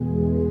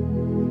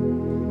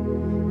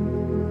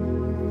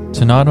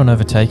Tonight on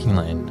Overtaking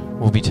Lane,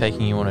 we'll be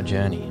taking you on a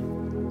journey.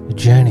 A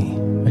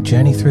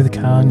journey through the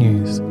car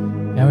news,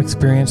 our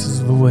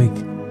experiences of the week.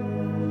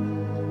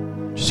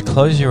 Just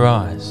close your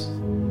eyes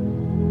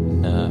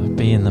and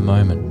be in the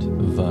moment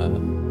of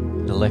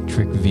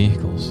electric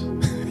vehicles.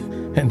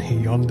 And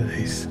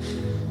Hyundais.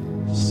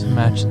 Just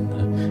imagine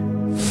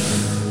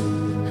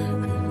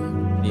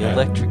the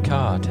electric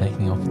car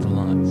taking off the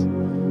lights.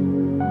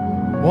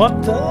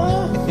 What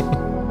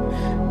the?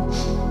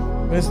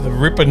 Where's the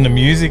ripping the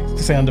music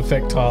sound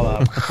effect,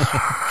 Tyler?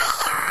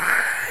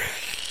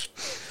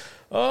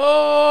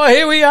 Oh,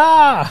 here we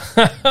are.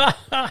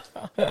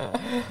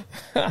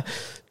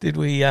 Did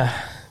we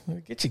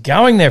get you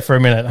going there for a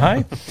minute,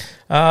 hey?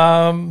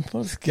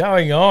 What's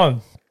going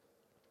on?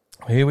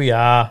 Here we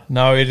are.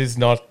 No, it is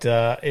not.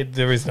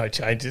 There is no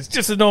change. It's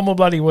just a normal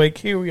bloody week.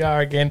 Here we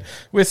are again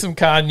with some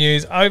car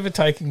news.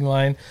 Overtaking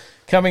Lane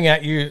coming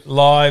at you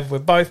live. We're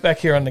both back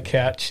here on the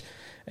couch.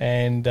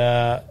 And,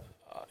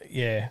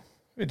 yeah,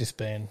 we're just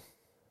being,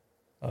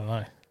 I don't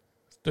know,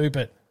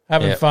 stupid.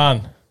 Having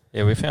fun.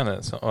 Yeah, we found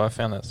that. I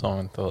found that song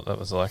and thought that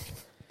was like...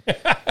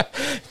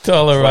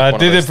 Tyler like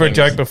did it for a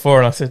joke before,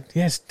 and I said,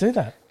 yes, do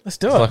that. Let's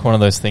do it. It's like one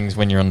of those things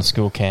when you're on the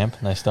school camp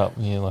and they start,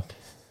 like...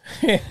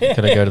 Got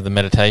to go to the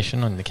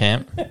meditation on the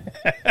camp.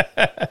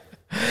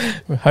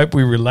 We hope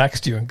we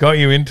relaxed you and got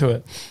you into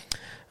it.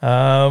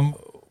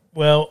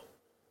 Well,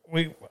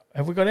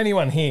 have we got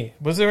anyone here?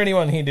 Was there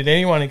anyone here? Did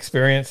anyone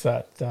experience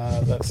that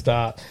that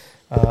start?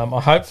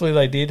 Hopefully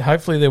they did.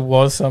 Hopefully there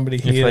was somebody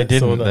here. If they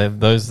didn't,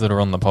 those that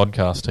are on the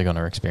podcast are going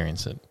to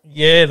experience it.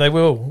 Yeah, they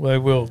will. They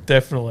will,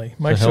 definitely.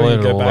 Make so sure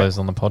you go all back. Those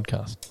on the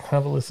podcast.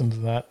 Have a listen to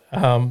that.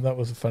 That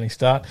was a funny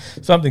start.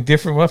 Something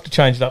different. We'll have to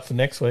change it up for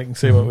next week and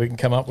see what we can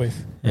come up with.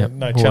 Yep,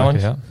 No we'll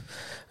challenge. work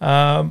it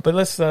out. But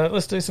let's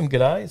do some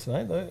g'days,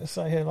 mate. Let's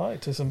say hello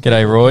to some.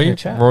 G'day, Roy.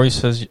 Chat. Roy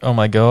says, "Oh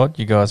my God,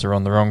 you guys are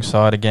on the wrong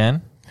side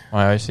again.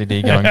 My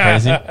OCD going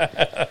crazy."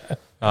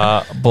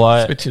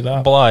 Switch it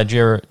up. Bly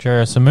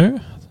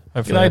Jerasamu.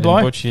 Hopefully G'day, I didn't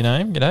Bly. butcher your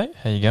name. G'day.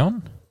 How you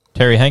going?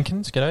 Terry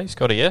Hankins. G'day.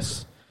 Scotty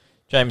S.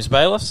 James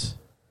Bayliss.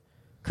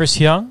 Chris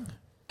Young.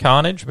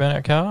 Carnage.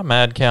 Burnout Car.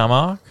 Mad Cow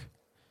Mark.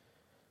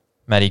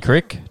 Matty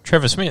Crick.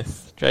 Trevor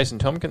Smith. Jason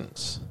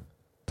Tompkins.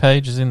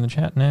 Paige is in the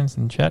chat. Nan's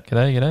in the chat.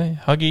 G'day.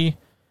 G'day. Huggy.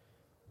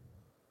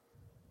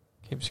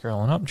 Keep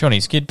scrolling up. Johnny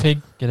Skid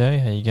Pig.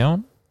 G'day. How you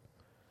going?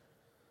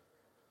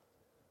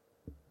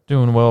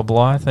 Doing well,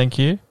 Bly. Thank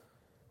you.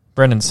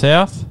 Brendan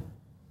South.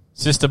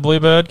 Sister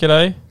Bluebird.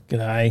 G'day.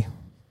 G'day.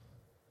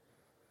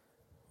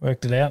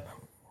 Worked it out.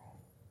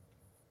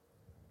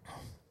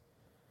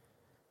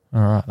 All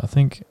right, I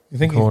think You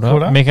think caught you've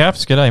caught up? Mick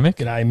Apps, g'day, Mick.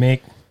 G'day,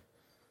 Mick.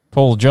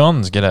 Paul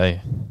Johns,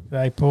 g'day.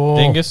 G'day, Paul.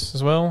 Dingus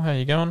as well, how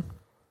you going?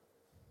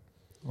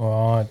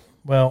 All right.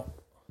 Well,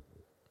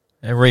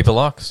 Reaper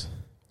Lux,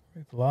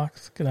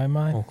 relax. G'day,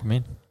 mate. welcome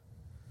in.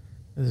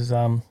 This is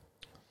Mick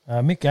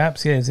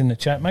Apps. Yeah, is in the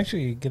chat. Make sure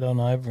you get on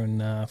over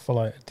and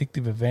follow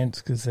Addictive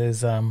Events because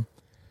there's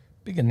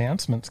big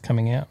announcements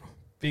coming out.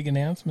 Big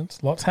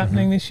announcements. Lots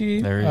happening this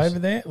year There is. over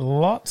there.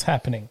 Lots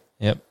happening.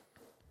 Yep.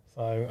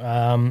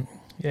 So,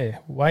 yeah,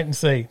 wait and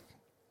see.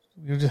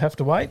 You'll just have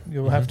to wait.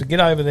 You'll have to get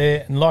over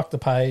there and like the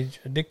page,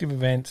 Addictive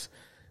Events,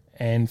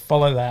 and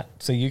follow that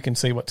so you can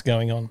see what's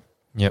going on.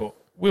 Yep.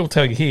 We'll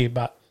tell you here,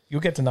 but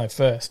you'll get to know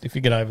first if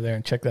you get over there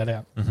and check that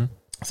out. Mm-hmm.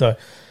 So,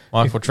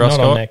 Michael if you're not on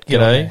Truscott, that,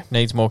 get on g'day.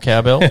 Needs more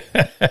cowbell.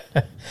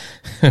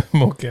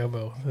 more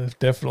cowbell. There's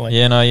definitely.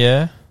 Yeah, no,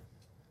 yeah.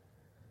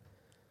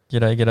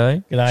 G'day.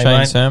 G'day, Shane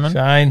mate. Sermon.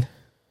 Shane.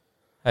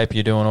 Hope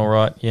you're doing all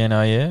right. Yeah,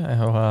 no,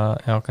 yeah.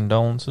 Our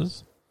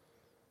condolences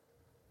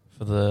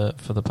for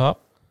the pup.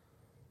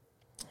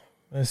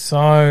 There's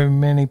so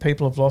many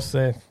people have lost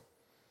their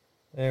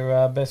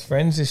best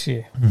friends this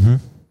year. Mm-hmm.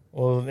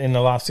 Or in the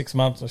last 6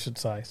 months, I should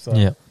say. So,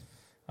 Yeah.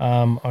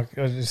 I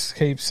just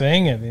keep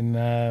seeing it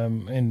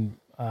on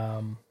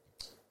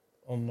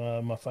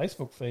my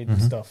Facebook feed and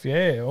stuff.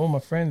 Yeah, all my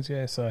friends.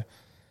 Yeah, so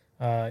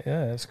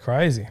yeah, it's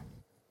crazy.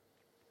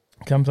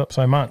 It comes up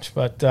so much,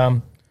 but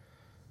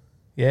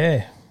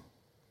yeah,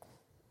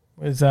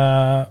 there's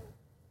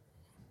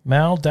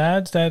Mal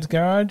Dad's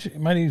Garage.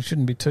 Maybe he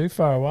shouldn't be too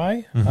far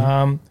away.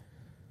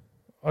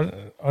 I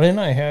don't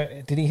know how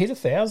did he hit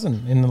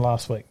 1,000 in the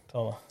last week,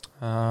 Tyler?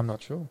 I'm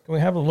not sure. Can we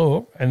have a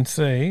look and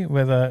see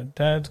whether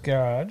Dad's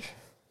Garage...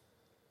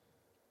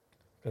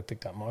 I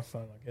picked up my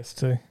phone, I guess,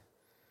 too.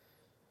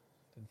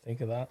 Didn't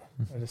think of that.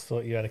 I just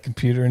thought you had a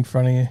computer in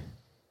front of you.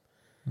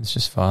 It's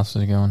just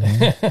faster going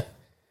here.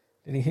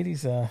 Did he hit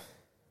his... Sorry,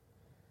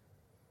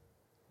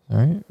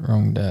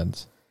 wrong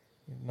dads.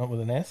 Not with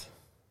an S?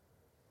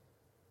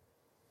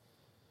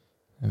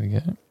 There we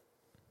go.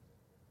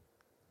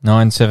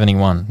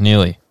 971,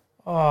 nearly.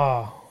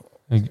 Oh,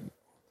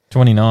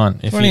 29.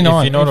 If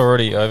 29. If you're not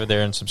already over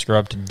there and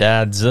subscribed to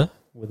Dad's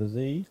with a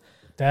Z,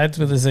 Dad's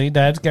with a Z,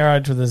 Dad's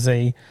Garage with a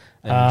Z.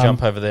 then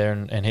jump over there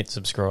and hit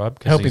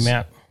subscribe. Help him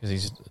out. Because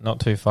he's not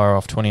too far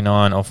off,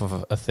 29 off of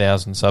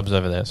 1,000 subs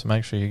over there. So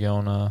make sure you go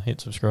and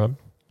hit subscribe.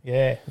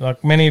 Yeah,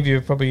 like many of you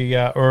have probably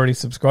already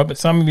subscribed, but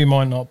some of you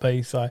might not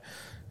be. So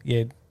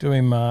do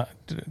him a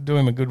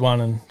good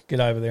one and get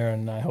over there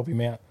and help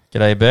him out.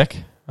 G'day, Beck.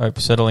 Hope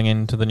you're settling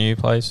into the new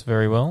place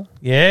very well.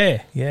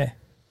 Yeah.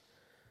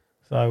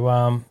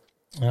 So,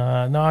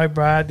 no,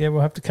 Brad,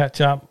 we'll have to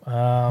catch up.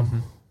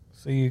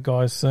 See you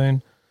guys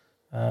soon.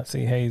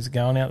 See how he's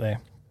going out there.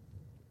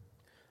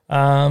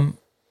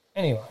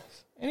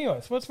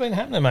 Anyways, what's been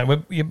happening, mate?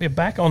 You're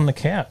back on the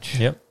couch.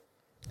 Yep.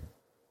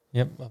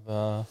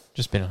 I've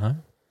just been at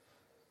home.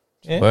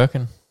 Yeah?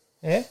 Working.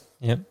 Yeah?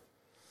 Yep.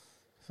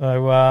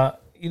 So,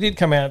 you did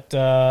come out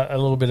a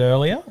little bit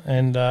earlier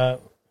and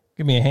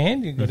give me a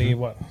hand. You got here,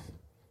 what?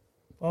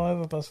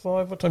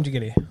 5:05? What time did you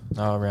get here?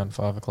 Oh, around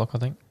 5 o'clock, I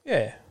think.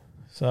 Yeah.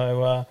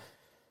 So,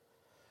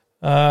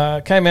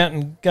 came out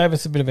and gave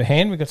us a bit of a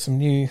hand. We got some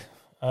new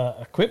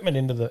equipment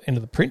into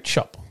the print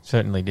shop.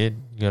 Certainly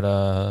did. You got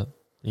a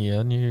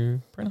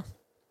new printer?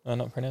 No,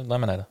 not printer,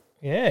 laminator.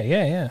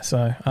 Yeah.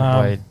 So,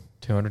 Weighed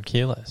 200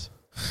 kilos.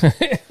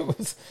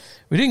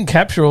 we didn't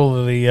capture all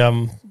of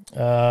the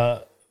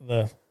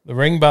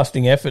ring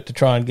busting effort to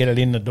try and get it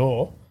in the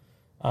door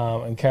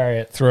and carry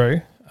it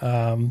through.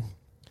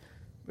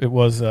 It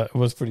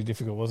was pretty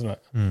difficult, wasn't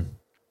it? Mm.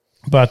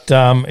 But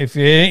if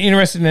you're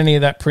interested in any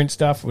of that print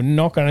stuff, we're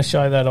not going to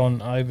show that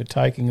on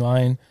Overtaking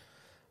Lane.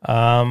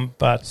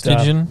 But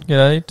Stygian,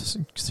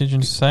 g'day.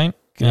 Stygian Saint.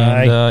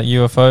 G'day. And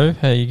UFO,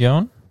 how you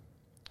going?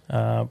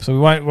 So we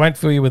won't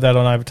fill you with that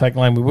on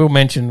Overtaking Lane. We will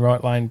mention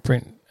Right Lane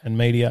Print and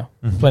Media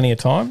plenty of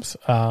times.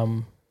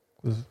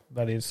 Because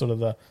that is sort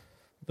of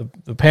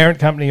the parent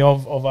company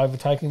of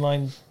Overtaking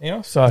Lane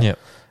now. So, yep.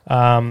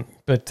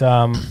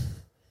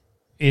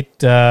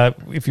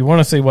 If you want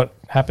to see what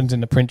happens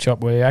in the print shop,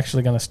 we're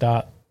actually going to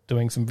start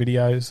doing some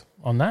videos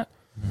on that,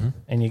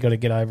 and you got to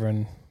get over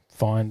and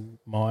find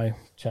my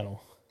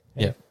channel.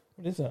 Yeah.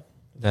 What is that?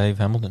 Dave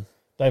Hamilton.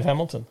 Dave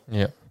Hamilton.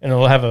 Yeah. And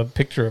it'll have a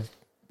picture of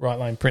Right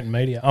Lane Print and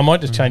Media. I might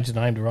just change the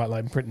name to Right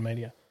Lane Print and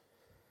Media.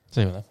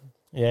 See what happens.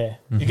 Yeah.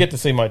 You get to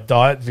see my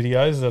diet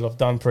videos that I've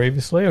done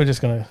previously. We're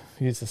just going to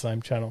use the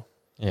same channel.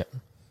 Yeah.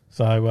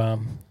 So,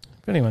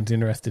 if anyone's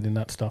interested in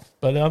that stuff.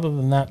 But other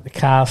than that, the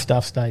car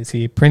stuff stays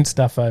here. Print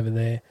stuff over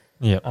there.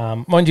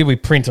 Yeah. Mind you, we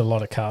print a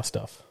lot of car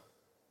stuff.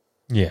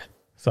 Yeah.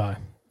 So,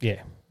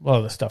 yeah, a lot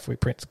of the stuff we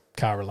print's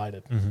car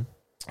related.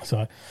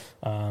 So,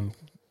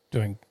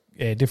 doing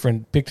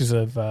different pictures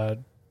of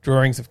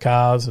drawings of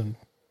cars and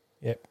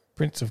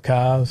prints of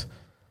cars.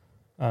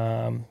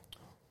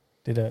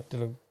 Did a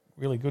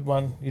really good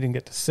one. You didn't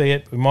get to see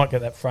it. We might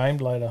get that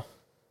framed later.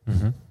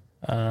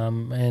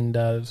 And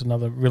there's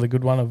another really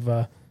good one of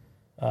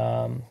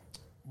one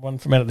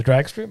from out at the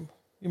drag strip.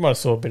 You might have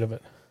saw a bit of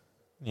it.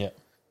 Yeah. I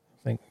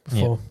think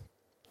before.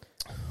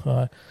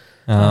 Yeah.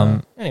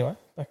 Anyway,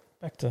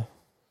 back to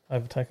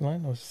Overtaking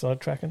Lane. I was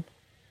sidetracking,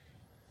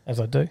 as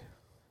I do.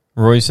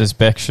 Roy says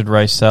Beck should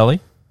race Sally.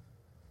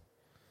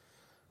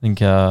 I think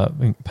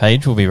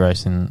Paige will be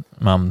racing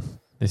Mum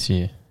this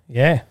year.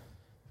 Yeah.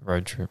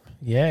 Road trip.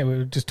 Yeah, we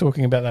were just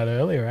talking about that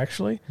earlier,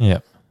 actually. Yeah.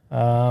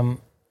 So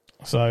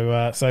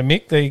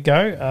Mick, there you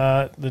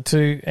go. The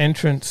two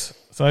entrants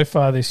so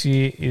far this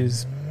year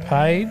is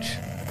Paige.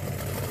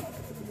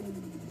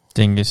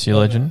 Dingus, your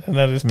legend. And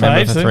that is Remember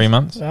Paige. for 3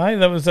 months? Hey,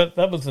 that was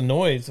the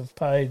noise of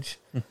Paige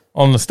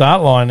on the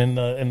start line in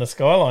the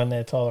skyline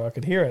there, Tyler. I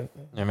could hear it.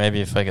 Yeah,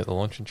 maybe if I get the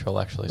launch control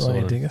actually Oh,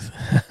 sorted. Dingus.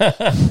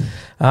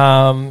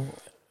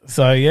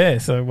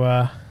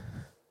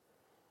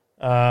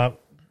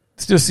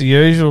 It's just the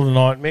usual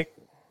tonight, Mick.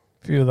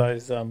 A few of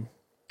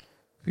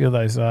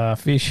those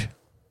fish.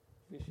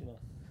 Is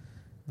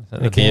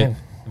that the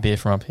beer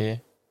from up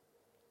here?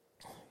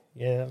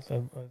 Yeah,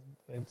 that'll work.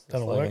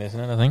 Slogan, isn't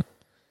it, I think?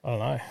 I don't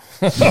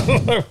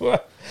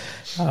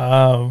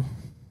know.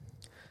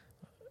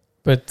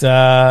 But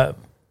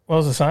what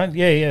was I saying?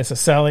 Yeah. So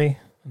Sally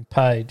and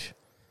Paige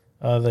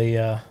are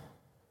the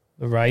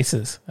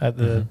racers at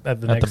the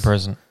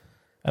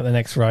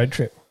next road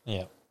trip.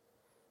 Yeah.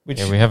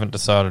 Which we haven't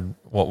decided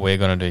what we're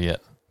going to do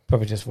yet.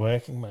 probably just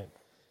working, mate.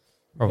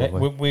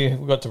 Probably. We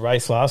got to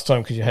race last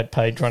time because you had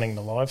Paige running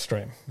the live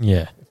stream.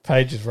 Yeah. If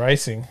Paige is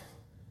racing,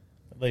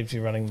 it leaves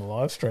you running the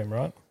live stream,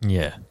 right?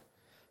 Yeah.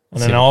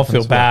 And then I'll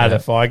feel bad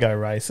if I go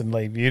race and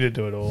leave you to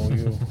do it all.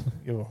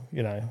 You'll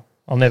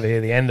I'll never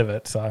hear the end of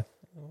it. So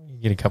you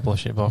get a couple of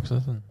shit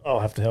boxes, and I'll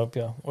have to help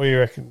you. What do you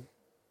reckon?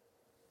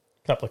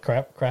 A couple of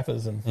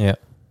crappers and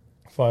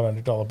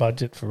 $500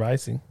 budget for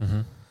racing.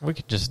 Mm-hmm. We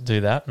could just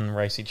do that and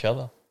race each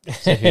other.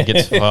 See who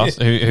gets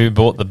fast. Who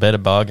bought the better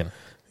bargain?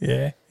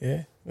 Yeah.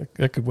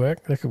 That could work.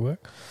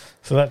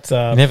 So that's you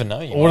never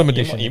know. Autumn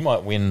edition. You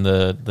might win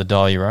the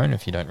dial your own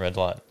if you don't red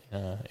light.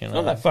 It's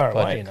not that far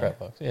away. Crap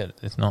box. Yeah,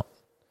 it's not.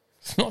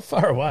 It's not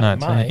far away. No,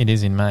 May. it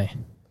is in May.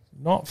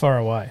 Not far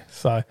away.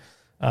 So,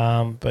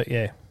 but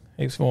yeah,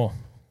 heaps more.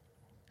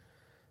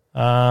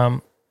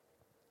 So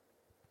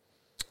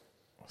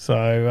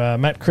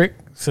Matt Crick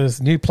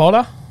says new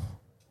plotter.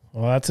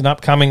 Well, that's an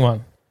upcoming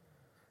one.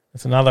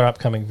 That's another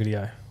upcoming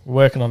video. We're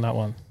working on that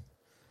one.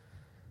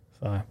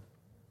 So,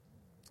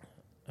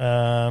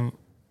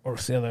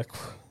 what's the other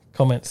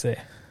comments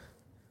there?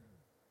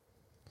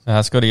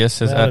 Scotty S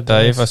says, at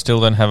Dave, I still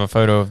don't have a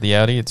photo of the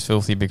Audi. It's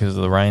filthy because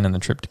of the rain and the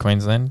trip to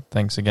Queensland.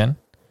 Thanks again.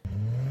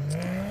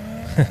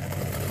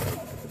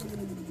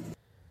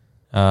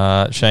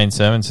 Shane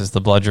Sermon says,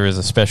 the bludger is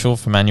a special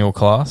for manual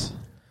class.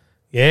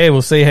 Yeah,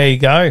 we'll see how you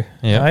go.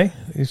 Yeah. Hey?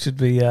 You should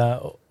be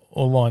all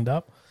lined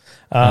up.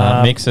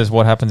 Mick says,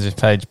 what happens if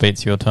Paige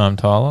beats your time,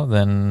 Tyler?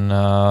 Then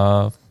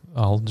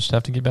I'll just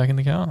have to get back in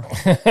the car.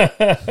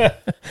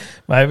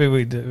 Maybe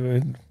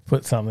we'd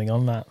put something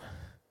on that.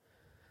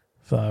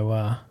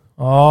 So,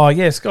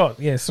 Scott.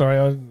 Yeah, sorry,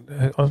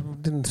 I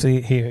didn't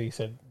hear who you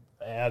said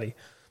Audi.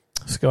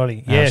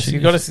 Scotty. Yes,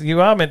 you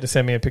are meant to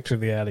send me a picture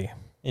of the Audi.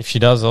 If she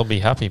does, I'll be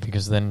happy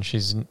because then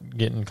she's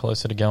getting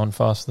closer to going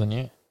faster than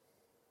you.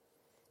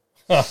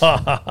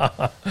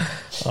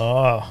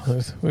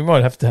 We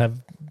might have to have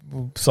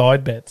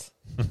side bets.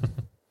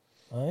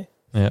 Eh?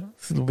 Yeah.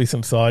 There'll be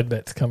some side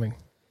bets coming.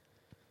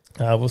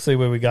 We'll see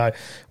where we go.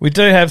 We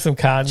do have some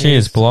car news.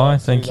 Cheers, Bly.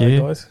 Thank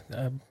you. Guys.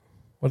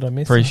 What did I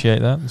miss? Appreciate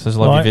that. It says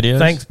love your videos.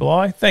 Thanks,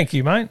 Bly. Thank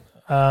you, mate.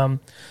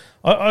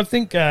 I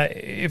think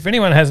if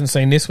anyone hasn't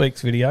seen this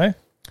week's video,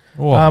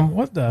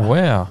 what the?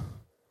 Wow.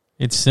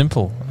 It's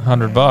simple.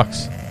 $100.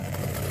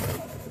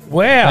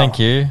 Wow. Thank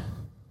you.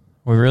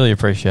 We really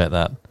appreciate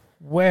that.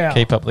 Wow.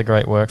 Keep up the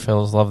great work,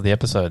 fellas. Love the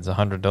episodes.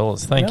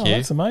 $100. Thank you.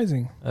 That's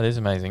amazing. That is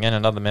amazing. And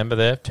another member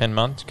there, 10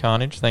 months,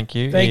 Carnage. Thank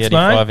you. Thanks,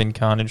 E85 mate. in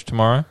Carnage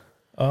tomorrow.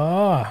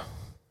 Oh,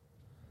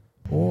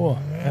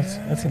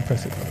 that's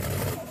impressive.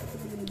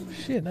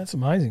 Shit, that's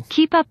amazing.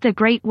 Keep up the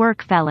great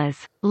work,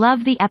 fellas.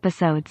 Love the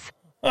episodes.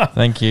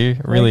 Thank you.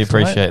 Really Thanks,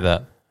 mate. appreciate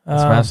that.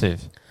 That's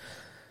massive.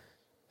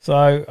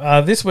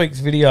 So this week's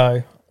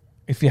video,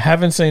 if you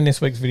haven't seen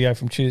this week's video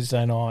from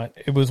Tuesday night,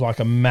 it was like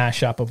a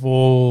mashup of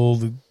all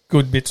the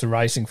good bits of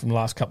racing from the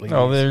last couple of years.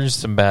 Oh, there's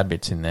some bad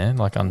bits in there,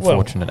 like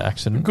unfortunate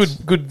accidents.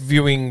 Good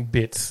viewing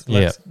bits.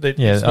 Yeah.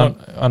 It's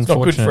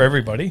not good for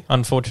everybody.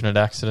 Unfortunate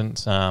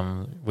accidents,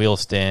 wheel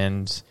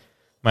stands,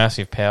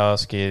 massive power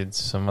skids,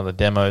 some of the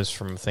demos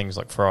from things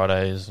like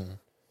Fridays, and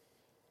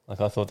like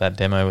I thought that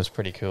demo was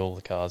pretty cool.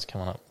 The cars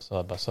coming up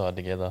side by side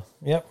together.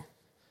 Yep.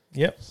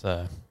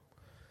 So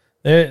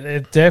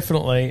it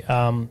definitely.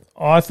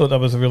 I thought that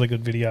was a really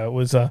good video. It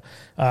was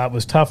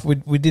tough.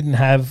 We didn't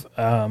have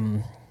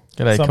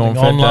g'day, something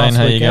Cornfed on last Dane.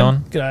 How you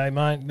weekend. going? G'day,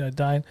 mate. No,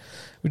 Dane.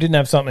 We didn't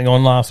have something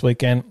on last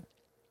weekend,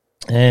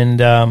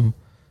 and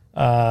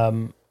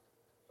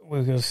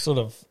we were sort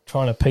of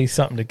trying to piece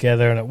something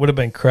together, and it would have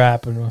been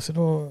crap. And I said,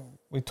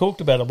 we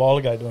talked about it a while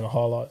ago doing the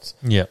highlights.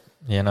 Yeah,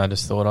 and I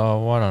just thought,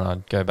 why don't I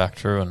go back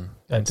through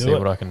and see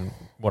what I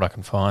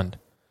can find.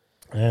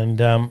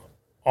 And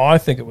I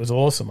think it was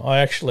awesome. I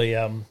actually,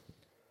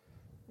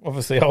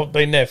 obviously, I've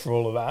been there for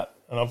all of that,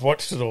 and I've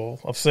watched it all.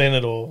 I've seen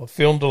it all. I've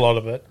filmed a lot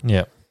of it.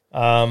 Yeah.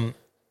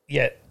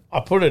 Yet I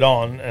put it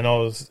on, and I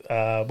was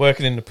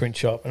working in the print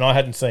shop, and I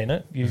hadn't seen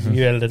it. You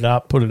edited it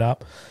up, put it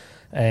up,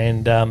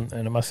 and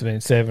it must have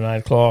been 7, 8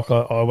 o'clock.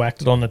 I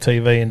whacked it on the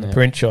TV in the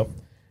print shop,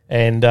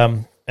 and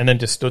then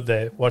just stood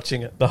there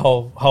watching it the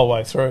whole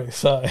way through.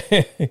 So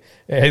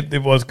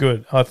it was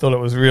good. I thought it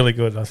was really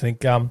good. I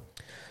think.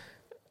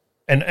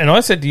 And I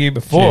said to you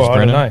before, Cheers, I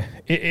Brennan. don't know,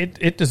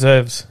 it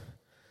deserves,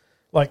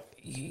 like,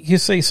 you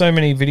see so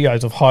many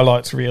videos of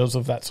highlights reels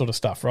of that sort of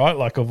stuff, right?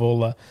 Like of all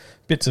the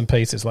bits and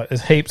pieces. Like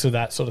there's heaps of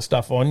that sort of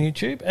stuff on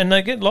YouTube, and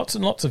they get lots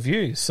and lots of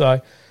views.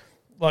 So,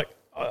 like,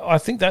 I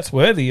think that's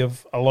worthy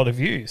of a lot of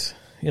views.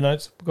 You know,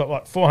 it's got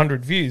like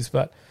 400 views,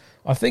 but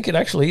I think it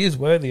actually is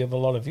worthy of a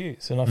lot of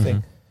views. And I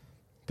think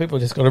people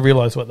just got to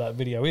realise what that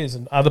video is.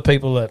 And other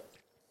people that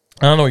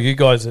aren't, or you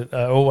guys that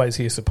are always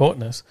here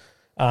supporting us,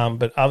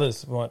 but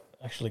others might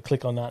actually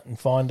click on that and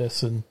find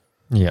us, and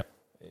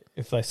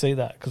if they see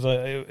that, because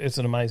it's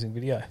an amazing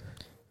video.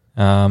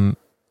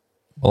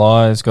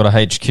 Bly's got a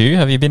HQ.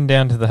 Have you been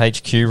down to the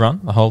HQ run,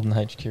 the Holden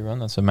HQ run?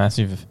 That's a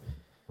massive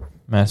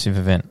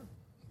event.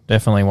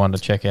 Definitely one to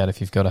check out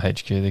if you've got a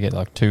HQ. They get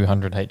like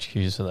 200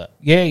 HQs for that.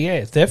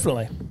 Yeah,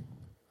 definitely.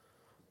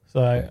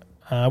 So,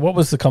 what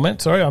was the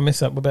comment? Sorry, I missed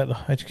that about the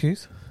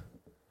HQs.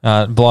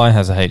 Bly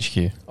has a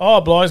HQ.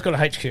 Oh, Bly's got a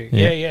HQ.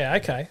 Yeah.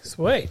 Okay,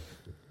 sweet.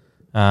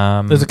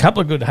 There's a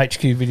couple of good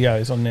HQ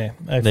videos on there.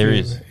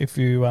 If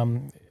you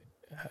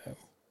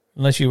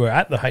unless you were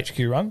at the HQ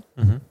run,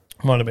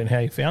 might have been how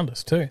you found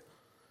us too.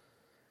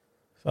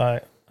 So,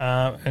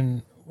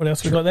 and what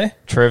else we got there?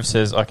 Trev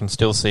says, I can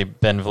still see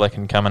Ben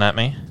Vlecken coming at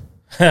me.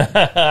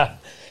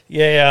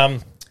 Yeah,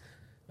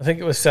 I think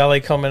it was Sally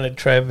commented,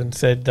 Trev, and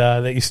said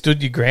that you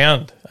stood your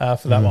ground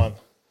for that one.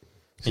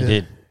 He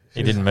did.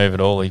 He didn't move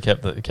at all. He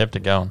kept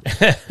it going.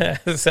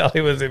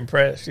 Sally was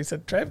impressed. She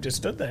said, Trev just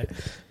stood there.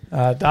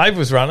 Dave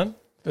was running,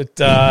 but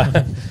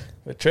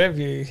Trev,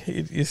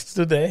 you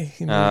stood there.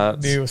 You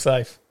knew you were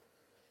safe.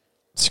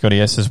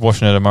 Scotty S is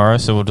washing it tomorrow,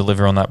 so we'll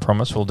deliver on that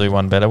promise. We'll do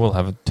one better. We'll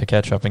have to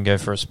catch up and go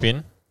for a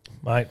spin.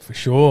 Mate, for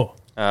sure.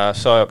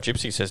 Psyop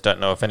Gypsy says,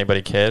 don't know if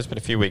anybody cares, but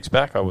a few weeks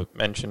back I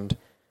mentioned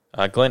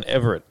Glenn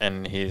Everett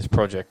and his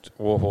project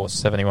Warhorse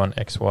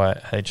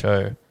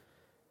 71XYHO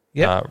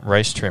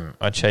race trim.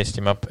 I chased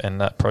him up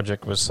and that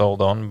project was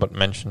sold on, but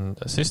mentioned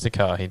a sister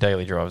car. He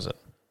daily drives it.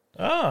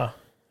 Ah,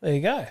 There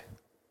you go.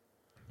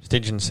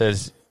 Stygian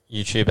says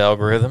YouTube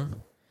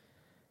algorithm.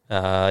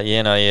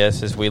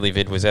 Says Wheelie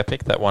Vid was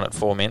epic. That one at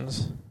 4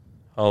 mins.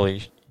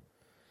 Holy...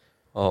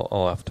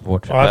 I'll have to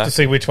watch it I have back. to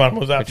see which one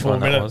was that 4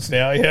 minutes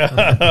now. Yeah,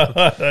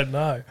 I don't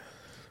know.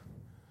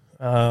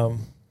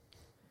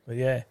 But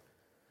yeah,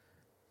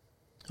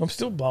 I'm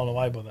still blown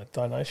away by that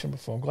donation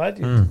before. I'm glad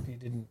you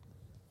didn't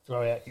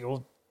throw out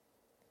your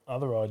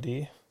other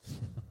idea.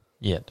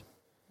 Yet.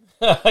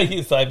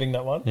 You're saving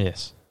that one?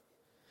 Yes.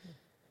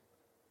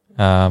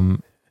 Johnny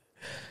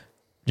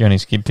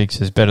Skid Pick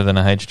says better than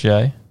a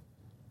HJ.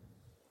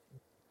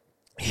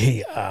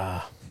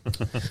 Yeah.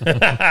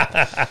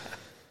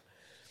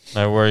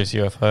 No worries,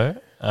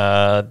 UFO.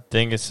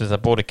 Dingus says, I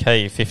bought a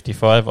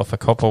KU55 off a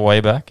copper way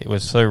back. It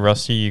was so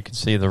rusty you could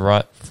see the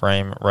right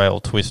frame rail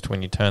twist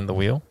when you turned the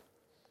wheel.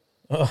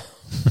 Oh.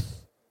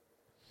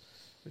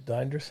 Bit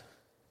dangerous.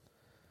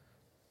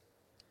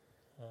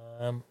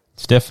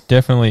 It's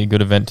definitely a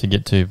good event to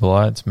get to,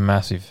 Bly. It's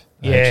massive.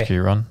 Yeah. HQ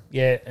run.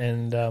 Yeah,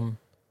 and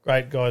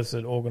great guys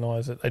that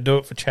organise it. They do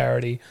it for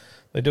charity.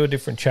 They do a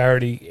different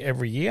charity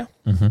every year.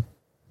 Mm-hmm.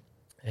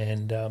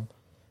 And,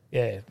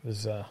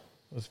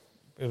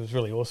 it was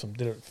really awesome.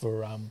 Did it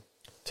for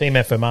Team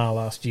FMR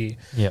last year.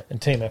 Yeah. And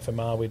Team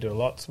FMR we do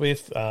lots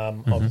with.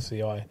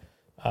 Obviously, I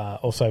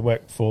also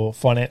work for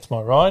Finance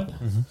My Ride.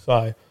 Mm-hmm.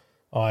 So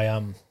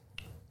I'm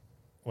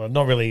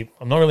not really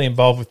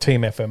involved with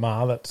Team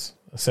FMR. That's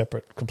a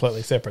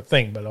completely separate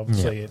thing. But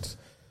obviously,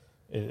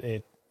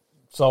 it's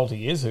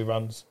Salty is who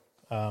runs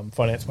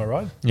Finance My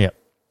Ride. Yeah.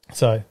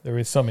 So there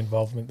is some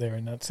involvement there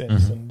in that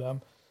sense. Mm-hmm.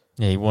 And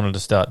he wanted to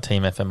start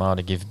Team FMR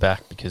to give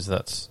back because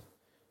that's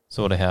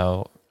sort of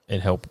how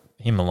it helped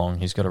him along.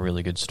 He's got a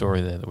really good story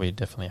there that we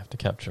definitely have to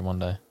capture one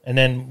day. And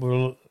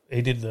then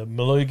he did the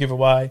Maloo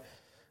giveaway,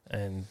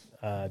 and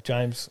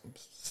James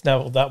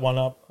snavelled that one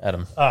up.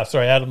 Adam.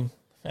 Adam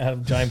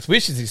James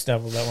wishes he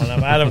snavelled that one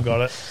up. Adam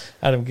got it.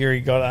 Adam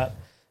Geary got it.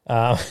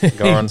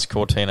 Goran's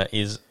Cortina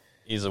is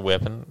a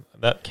weapon.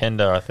 That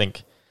Kendo, I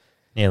think,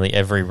 nearly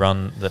every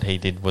run that he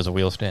did was a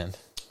wheel stand.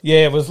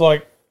 Yeah, it was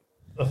like,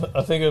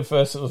 I think at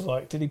first it was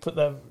like, did he put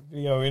that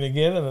video in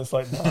again? And it's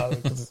like, no,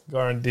 because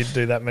Goran did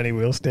do that many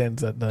wheel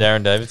stands that day.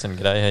 Darren Davidson,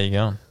 g'day, how you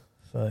going?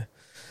 So,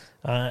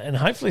 and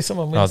hopefully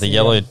someone wins. Oh, the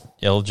yellow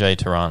LJ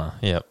Tirana.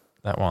 Yep,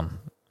 that one.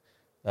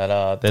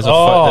 That there's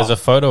a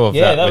photo of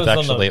that with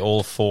actually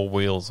all 4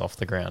 wheels off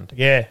the ground.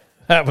 Yeah,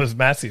 that was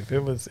massive.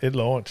 It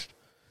launched.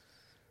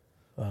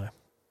 So.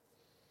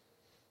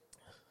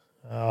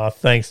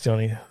 Thanks,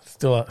 Johnny.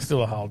 Still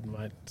a Holden,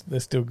 mate. They're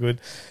still good.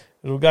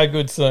 It'll go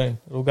good soon.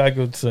 We'll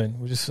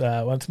just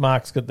once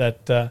Mark's got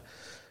that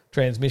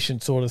transmission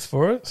sorted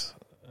for us,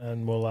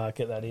 and we'll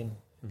get that in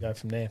and go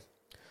from there.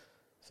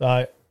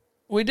 So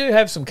we do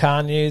have some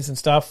car news and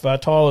stuff.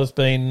 Tyler's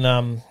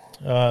been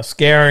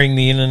scouring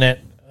the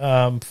internet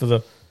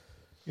for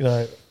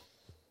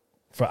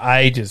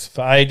ages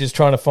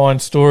trying to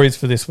find stories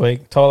for this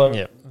week. Tyler,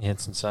 yeah,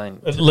 it's insane.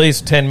 At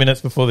least 10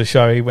 minutes before the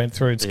show, he went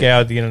through and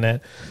scoured the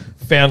internet,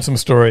 found some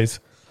stories.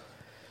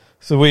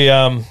 So we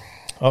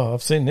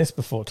I've seen this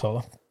before,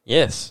 Tyler.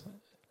 Yes.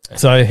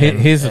 So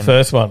here's the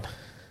first one.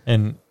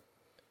 And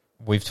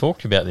we've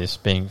talked about this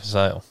being for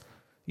sale.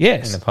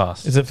 Yes. In the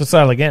past. Is it for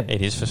sale again?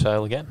 It is for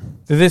sale again.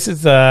 So this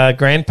is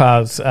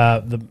Grandpa's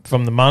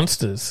from the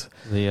Munsters.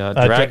 The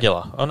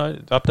Dragula. Oh, no,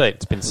 update.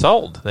 It's been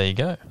sold. There you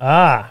go.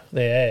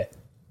 There.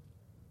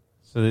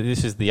 So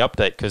this is the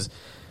update because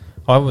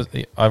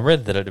I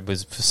read that it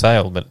was for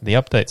sale, but the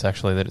update's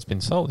actually that it's been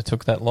sold. It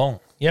took that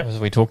long. Yep. Because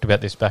we talked about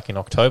this back in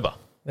October.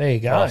 There you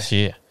go. Last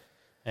year.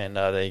 And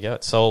there you go.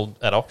 It sold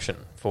at auction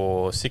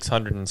for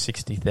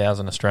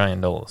 660,000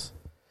 Australian dollars.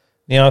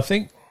 Now, I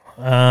think...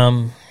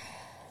 how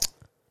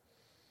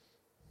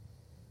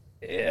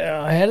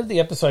did the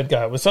episode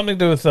go? It was something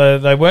to do with...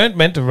 they weren't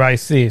meant to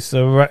race this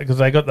because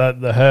they got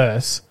the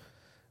hearse,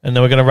 and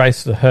they were going to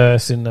race the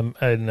hearse in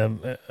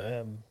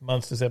the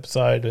Munsters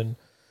episode, and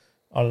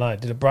I don't know,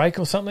 did it break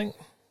or something?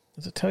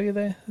 Does it tell you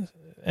there?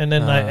 And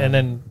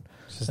then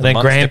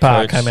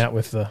Grandpa came out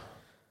with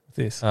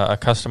this. A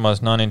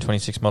customised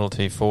 1926 Model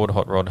T Ford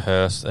hot rod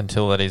hearse.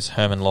 Until that is,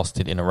 Herman lost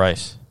it in a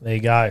race. There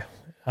you go.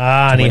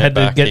 And he had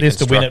to get this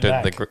to win it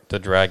back. The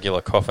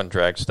Dragula coffin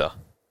dragster.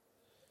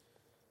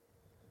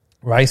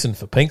 Racing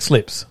for pink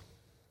slips.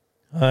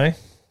 Hey?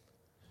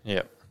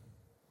 Yep.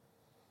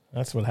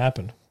 That's what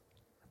happened.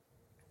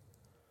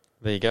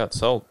 There you go. It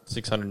sold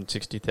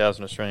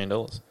 660,000 Australian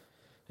dollars.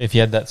 If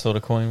you had that sort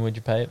of coin, would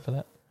you pay it for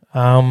that?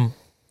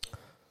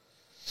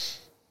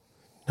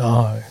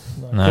 No.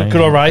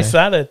 Could I race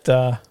that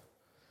at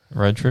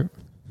road trip?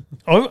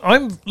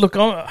 I'm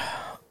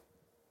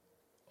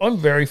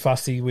very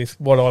fussy with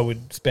what I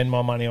would spend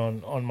my money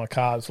on my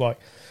cars. Like,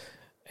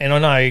 and I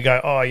know you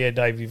go, oh yeah,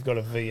 Dave, you've got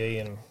a VE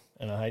and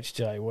a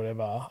HJ,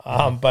 whatever.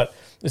 But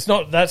it's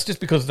not. That's just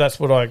because that's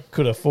what I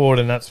could afford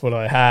and that's what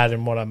I had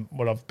and what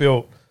I've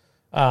built.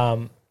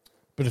 But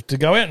if to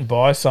go out and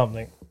buy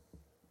something,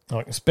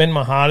 I can spend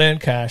my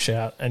hard-earned cash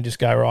out and just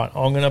go, right,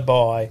 I'm going to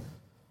buy,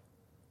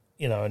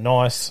 a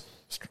nice,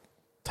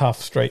 tough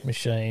street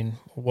machine,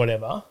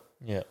 whatever.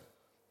 Yeah.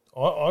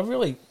 I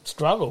really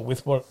struggle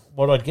with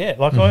what I'd get.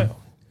 Like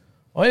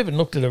I even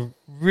looked at a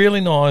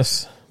really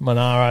nice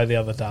Monaro the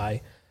other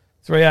day,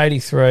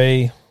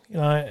 383. You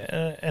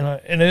know,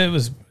 and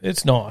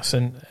it's nice,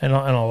 and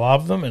I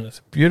love them, and it's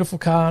a beautiful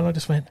car. And I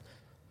just went,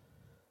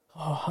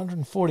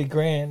 140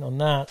 grand on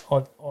that.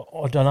 I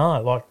don't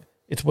know. Like,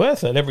 it's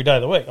worth it every day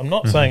of the week. I'm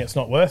not saying it's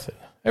not worth it.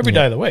 Every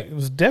day of the week, it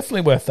was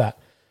definitely worth that.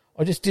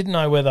 I just didn't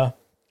know whether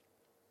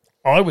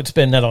I would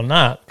spend that on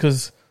that,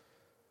 because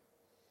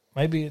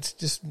maybe it's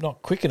just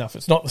not quick enough.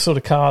 It's not the sort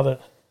of car that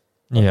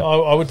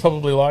I would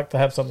probably like to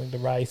have something to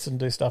race and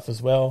do stuff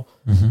as well.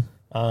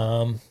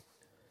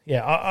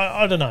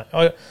 I don't know.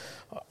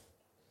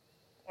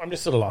 I'm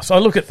just sort of lost. I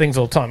look at things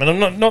all the time,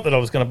 and I'm not that I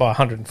was going to buy a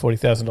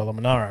 $140,000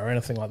 Monaro or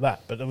anything like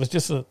that, but it was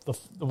just the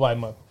way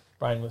my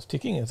brain was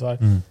ticking. As I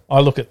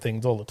look at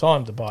things all the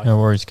time to buy. No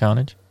worries,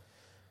 Carnage.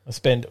 I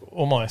spend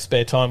all my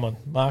spare time on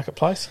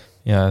Marketplace.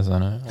 Yeah, as I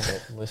know. I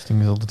get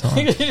listings all the time.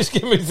 You just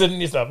give me the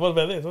new stuff. What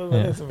about this? What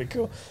about this? It'd be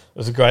cool. It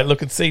was a great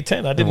look at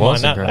C10. I didn't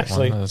mind that,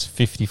 actually. It was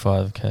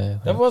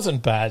 $55,000. That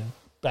wasn't bad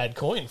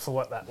coin for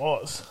what that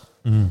was.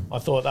 I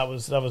thought that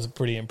was a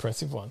pretty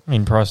impressive one. I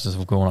mean, prices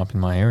have gone up in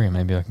my area.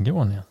 Maybe I can get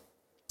one now.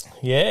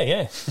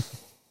 Yeah.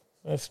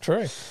 That's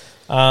true.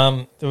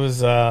 There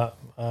was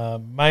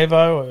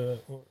Mavo.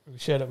 We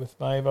shared it with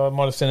Mavo. I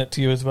might have sent it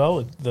to you as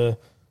well. The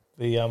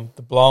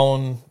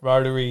blown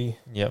rotary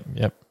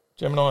Yep.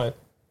 Gemini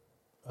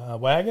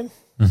wagon.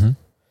 Mm-hmm.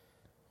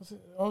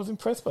 I was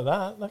impressed by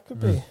that. That could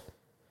be.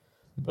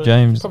 But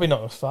James, probably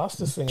not the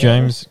fastest thing.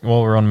 James,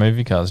 while we're on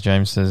movie cars,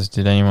 James says,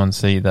 did anyone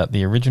see that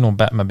the original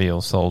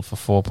Batmobile sold for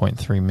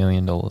 $4.3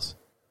 million? No,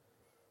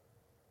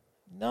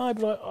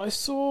 but I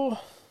saw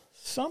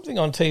something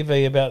on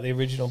TV about the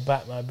original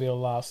Batmobile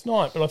last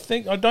night, but I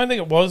don't think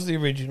it was the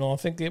original. I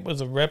think it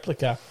was a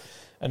replica,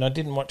 and I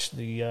didn't watch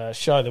the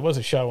show. There was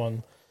a show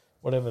on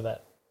whatever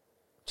that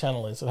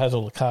channel is. It has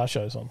all the car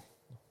shows on.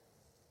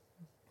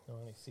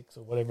 96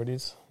 or whatever it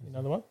is. You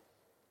know the one?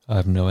 I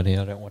have no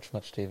idea. I don't watch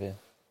much TV.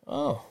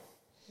 Oh.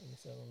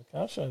 Miss out on the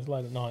car shows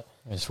late at night.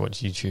 I just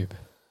watch YouTube.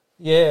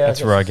 Yeah.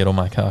 That's where I get all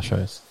my car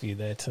shows. A few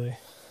there too.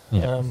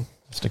 Yeah,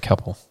 just a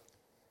couple.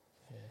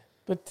 Yeah.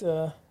 But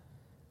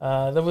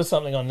there was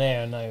something on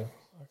there. No,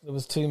 there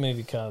was two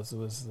movie cars. There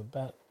was the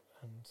Bat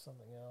and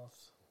something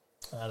else.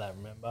 I don't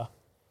remember.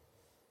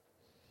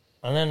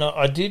 And then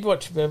I did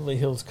watch Beverly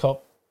Hills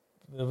Cop.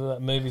 The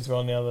movies were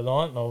on the other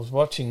night, and I was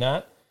watching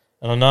that,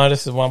 and I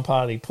noticed that one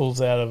part he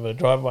pulls out of a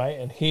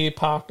driveway, and here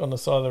parked on the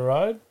side of the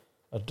road,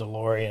 a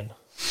DeLorean.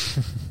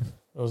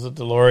 It was a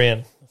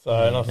DeLorean. So,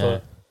 and I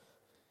thought,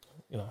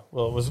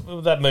 well, it was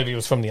that movie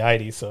was from the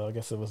 80s, so I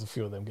guess there was a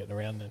few of them getting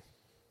around then.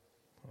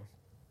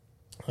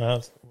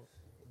 Got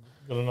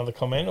another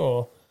comment,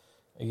 or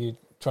are you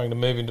trying to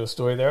move into a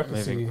story there?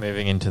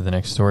 Moving into the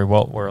next story.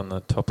 While we're on the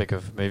topic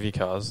of movie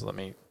cars, let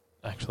me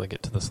actually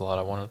get to the slide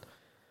I wanted.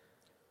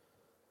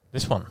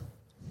 This one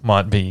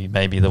might be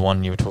maybe the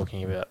one you were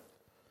talking about.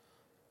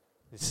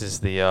 This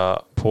is the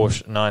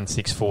Porsche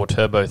 964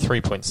 Turbo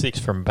 3.6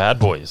 from Bad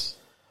Boys.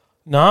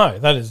 No,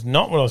 that is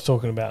not what I was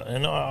talking about.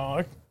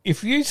 And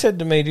if you said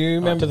to me, do you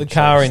remember the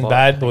car in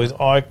Bad Boys,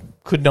 I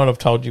could not have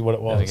told you what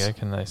it was. There we go.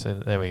 Can they say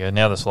that? There we go.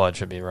 Now the slide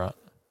should be right.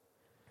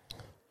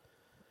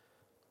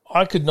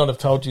 I could not have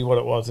told you what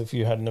it was if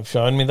you hadn't have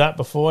shown me that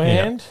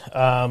beforehand.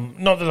 Yeah.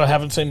 Not that I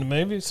haven't seen the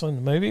movie. I've seen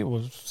the movie. It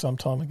was some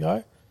time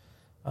ago.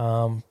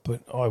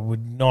 But I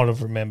would not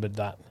have remembered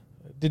that.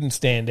 It didn't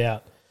stand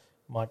out.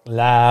 Mike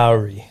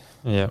Lowry.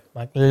 Yeah.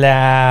 Mike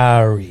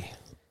Lowry.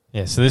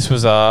 Yeah, so this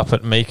was up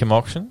at Meekum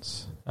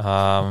Auctions.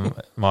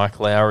 Mike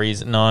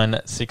Lowry's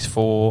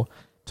 964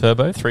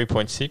 Turbo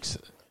 3.6.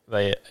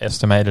 They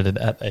estimated it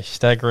at a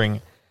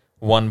staggering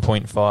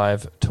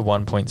 $1.5 to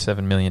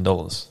 $1.7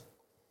 million.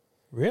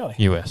 Really?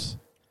 US.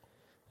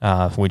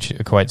 Which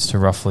equates to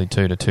roughly $2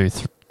 to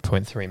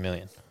 $2.3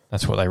 million.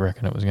 That's what they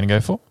reckon it was going to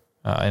go for.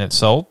 And it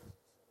sold.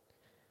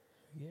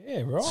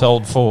 Yeah, right.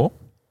 Sold for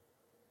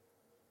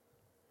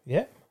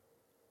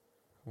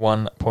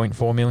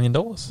 $1.4 million.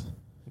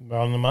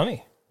 On the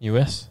money.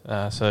 US.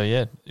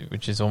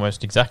 Which is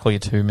almost exactly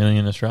 $2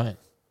 million Australian.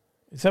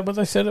 Is that what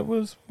they said it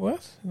was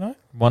worth? No?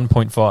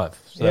 1.5.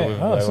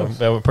 So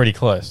they were pretty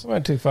close. They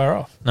weren't too far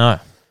off. No.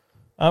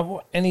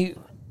 And he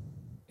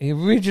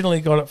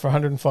originally got it for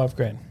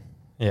 $105,000.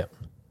 Yeah.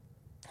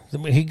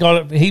 He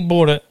got it. He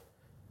bought it.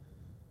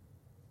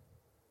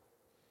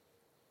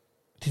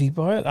 Did he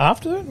buy it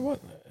after that?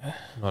 What?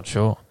 Not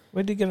sure.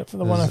 Where did he get it for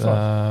the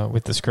 105?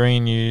 With the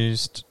screen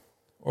used.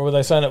 Or were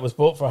they saying it was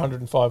bought for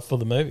 $105 for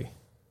the movie?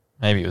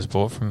 Maybe it was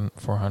bought for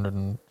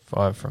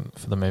 $105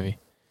 for the movie.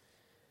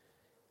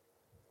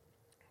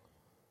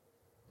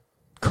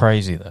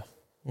 Crazy though.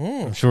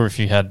 I'm sure if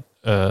you had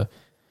a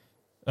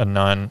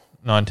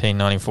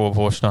 1994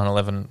 Porsche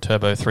 911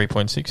 Turbo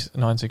 3.6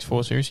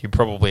 964 series, you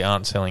probably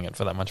aren't selling it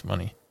for that much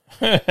money.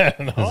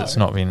 Because it's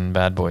not been in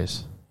Bad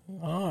Boys.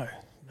 No.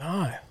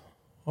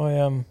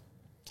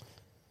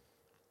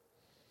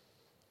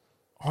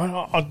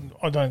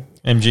 I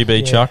don't.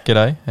 MGB Chuck,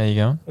 g'day. How you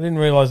going? I didn't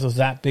realise it was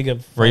that big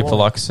of. Reaper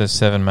Lux says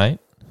 7, mate.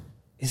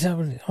 Is that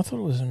what it is? I thought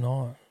it was a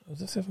 9. It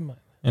was a 7, mate.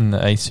 In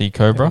the AC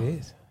Cobra. Maybe it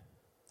is.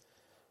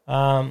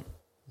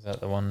 Is that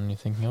the one you're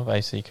thinking of?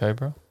 AC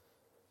Cobra?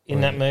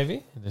 In that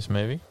movie? This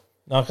movie?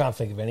 No, I can't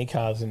think of any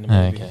cars in the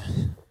movie. Okay.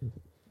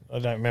 I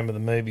don't remember the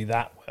movie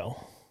that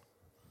well.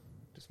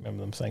 Just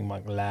remember them saying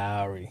Mike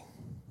Lowry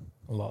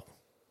a lot.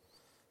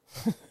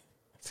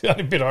 It's the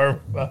only bit I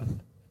remember.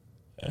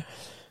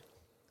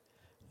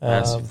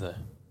 Massive, though.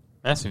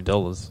 Massive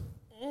dollars.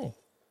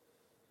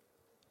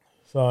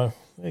 So,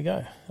 there you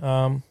go.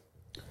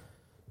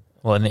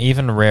 Well, an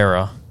even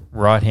rarer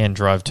right-hand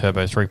drive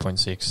turbo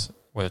 3.6,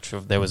 which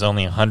there was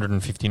only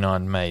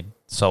 159 made,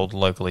 sold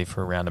locally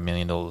for around $1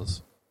 million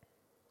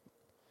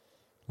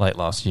late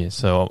last year.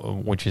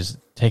 So, which is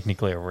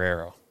technically a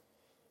rarer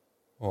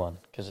one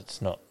because it's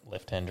not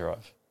left-hand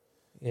drive.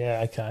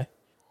 Yeah, okay.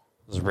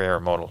 It was a rarer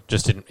model.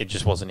 It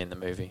just wasn't in the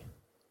movie,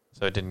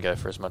 so it didn't go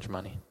for as much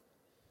money.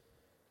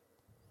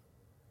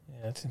 Yeah,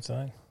 that's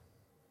insane.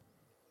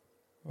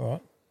 All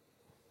right.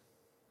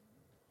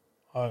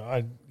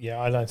 I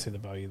don't see the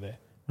value there.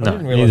 I No,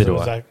 didn't realise neither it do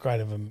was I. that great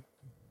of a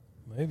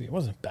movie. It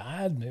wasn't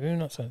bad. Maybe I'm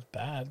not saying it's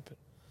bad, but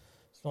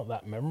it's not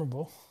that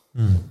memorable.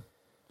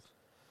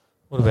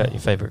 What about your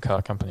favourite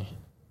car company?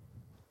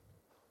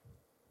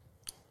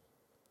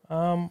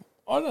 I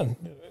don't.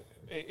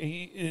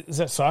 Is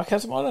that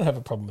sarcasm? I don't have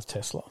a problem with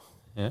Tesla.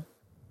 Yeah.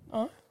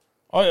 No,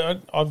 I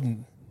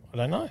don't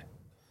know.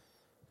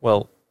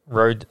 Well,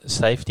 road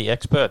safety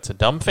experts are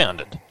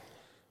dumbfounded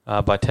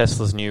by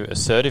Tesla's new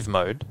assertive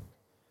mode,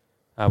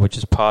 which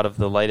is part of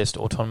the latest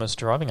autonomous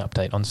driving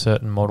update on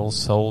certain models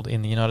sold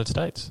in the United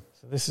States.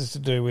 So this is to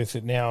do with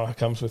it now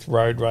comes with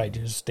road rage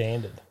as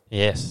standard.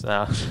 Yes.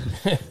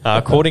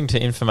 According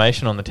to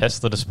information on the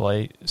Tesla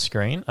display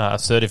screen,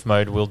 assertive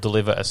mode will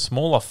deliver a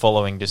smaller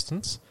following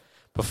distance,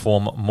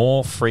 perform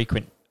more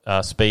frequent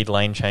speed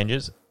lane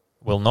changes,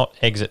 will not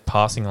exit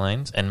passing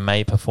lanes, and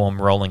may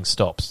perform rolling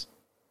stops.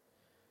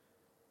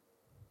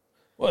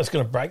 Well, it's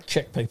going to brake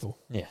check people.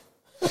 Yeah.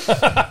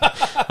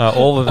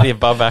 All of the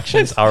above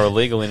actions are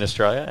illegal in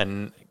Australia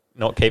and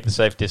not keep a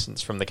safe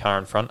distance from the car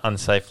in front,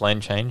 unsafe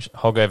lane change,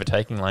 hog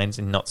overtaking lanes,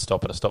 and not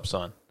stop at a stop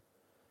sign.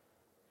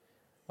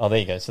 Oh, there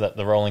you go. So that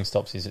the rolling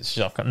stops is it's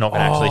not going to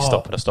actually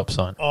stop at a stop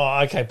sign. Oh,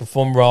 okay.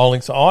 Perform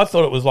rolling. So I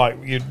thought it was like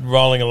you're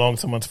rolling along,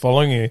 someone's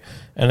following you,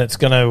 and it's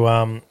going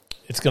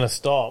to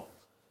stop,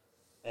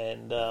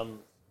 and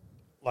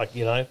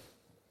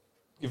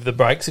give the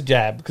brakes a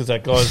jab because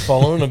that guy's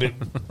following a bit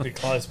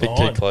close Bit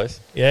behind. too close.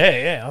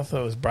 Yeah. I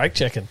thought it was brake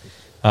checking.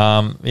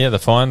 The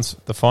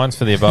fines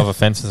for the above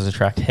offences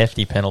attract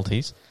hefty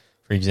penalties.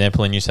 For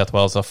example, in New South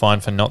Wales, a fine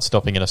for not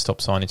stopping at a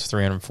stop sign is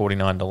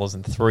 $349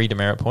 and 3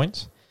 demerit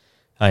points.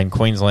 In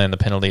Queensland, the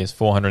penalty is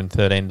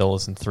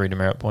 $413 and 3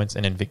 demerit points,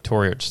 and in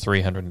Victoria, it's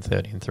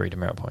 $330 and 3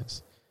 demerit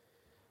points.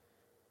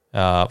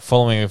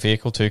 Following a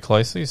vehicle too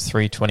closely is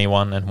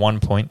 $321 and 1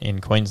 point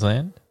in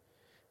Queensland.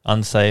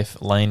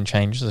 Unsafe lane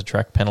changes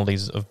attract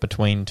penalties of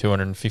between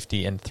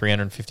 $250 and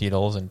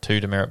 $350 and 2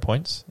 demerit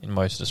points in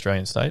most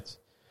Australian states.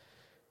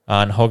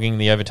 And hogging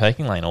the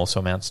overtaking lane also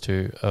amounts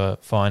to a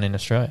fine in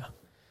Australia.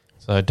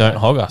 So don't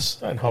hog us.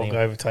 Don't hog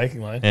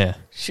overtaking lane. Yeah.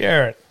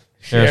 Share it.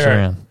 Share us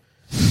around.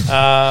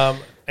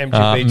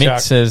 MGB Mick Chuck,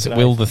 says, g'day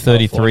will the from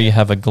 33 California.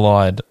 have a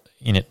glide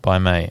in it by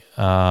May?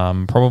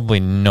 Probably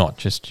not,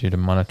 just due to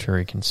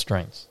monetary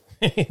constraints.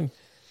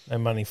 No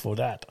money for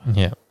that.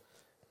 Yeah.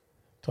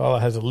 Tyler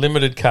has a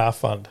limited car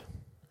fund.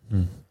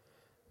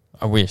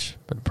 I wish,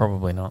 but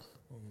probably not.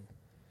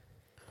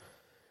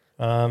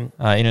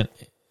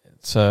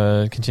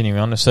 So continuing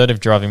on,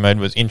 assertive driving mode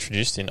was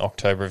introduced in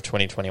October of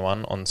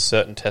 2021 on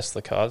certain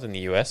Tesla cars in the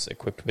US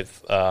equipped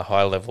with a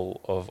high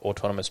level of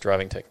autonomous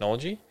driving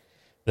technology.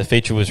 The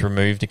feature was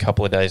removed a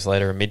couple of days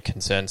later amid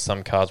concerns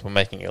some cars were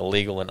making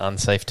illegal and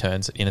unsafe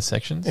turns at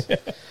intersections.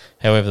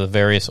 However, the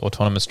various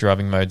autonomous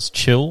driving modes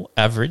chill,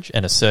 average,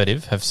 and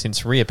assertive have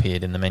since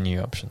reappeared in the menu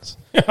options.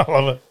 I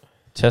love it.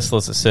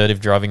 Tesla's assertive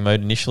driving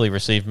mode initially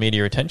received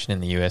media attention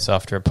in the US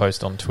after a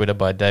post on Twitter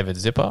by David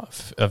Zipper,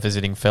 a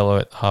visiting fellow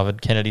at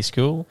Harvard Kennedy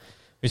School,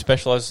 who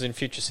specializes in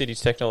future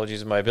cities,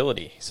 technologies, and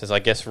mobility. He says, I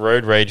guess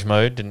road rage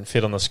mode didn't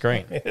fit on the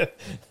screen.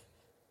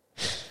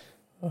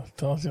 I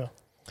told you.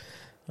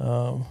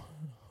 I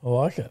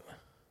like it.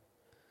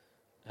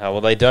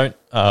 Well, they don't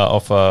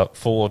offer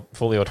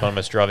fully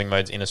autonomous driving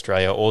modes in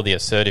Australia or the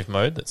assertive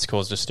mode that's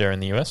caused a stir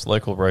in the US.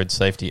 Local road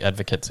safety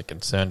advocates are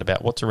concerned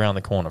about what's around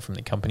the corner from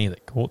the company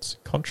that courts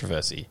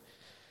controversy.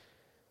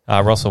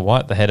 Russell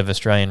White, the head of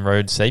Australian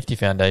Road Safety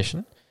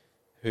Foundation,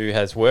 who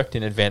has worked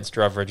in advanced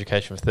driver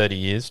education for 30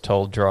 years,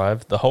 told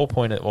Drive, the whole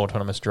point of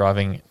autonomous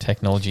driving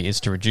technology is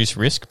to reduce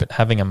risk, but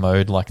having a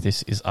mode like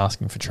this is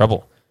asking for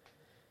trouble.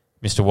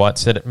 Mr. White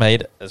said it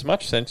made as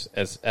much sense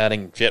as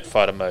adding jet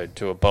fighter mode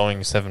to a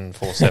Boeing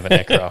 747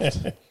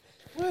 aircraft.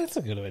 Well, that's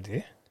a good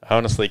idea. I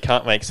honestly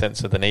can't make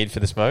sense of the need for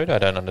this mode. I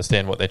don't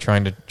understand what they're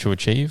trying to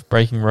achieve.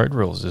 Breaking road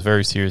rules is a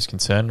very serious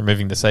concern.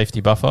 Removing the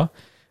safety buffer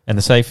and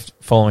the safe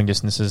following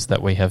distances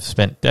that we have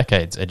spent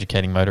decades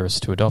educating motorists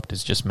to adopt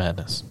is just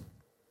madness.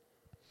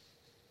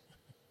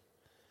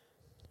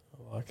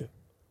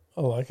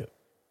 I like it.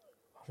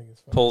 think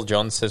it's funny. Paul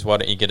John says, why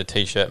don't you get a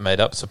T-shirt made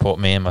up? Support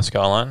me and my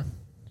Skyline.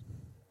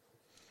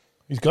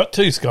 He's got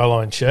 2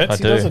 Skyline shirts. I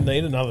He do. doesn't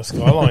need another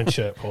Skyline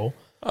shirt, Paul.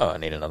 Oh, I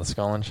need another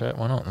Skyline shirt.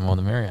 Why not? The more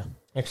the merrier.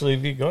 Actually,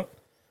 have you got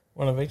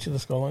one of each of the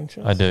Skyline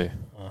shirts? I do.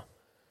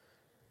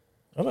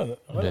 I do.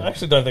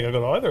 actually don't think I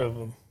got either of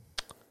them.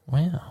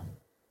 Wow.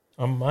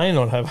 I may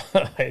not have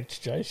a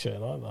HJ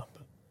shirt either.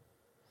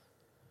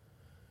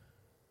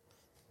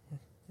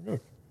 But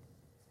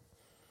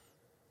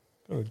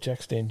got a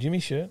Jack Stan Jimmy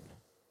shirt.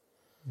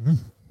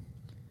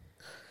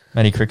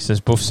 Matty Crick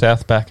says, Buff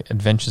Southback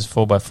Adventures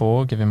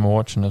 4x4. Give him a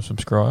watch and a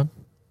subscribe.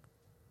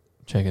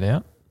 Check it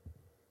out.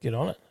 Get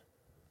on it.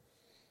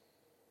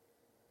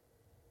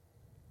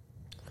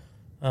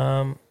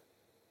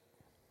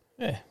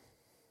 Yeah.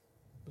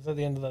 Was that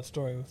the end of that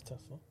story with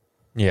Tesla?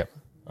 Yep.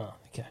 Oh,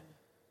 okay.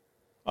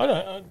 I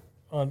don't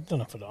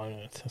know if I'd own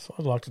a Tesla.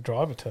 I'd like to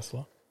drive a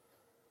Tesla.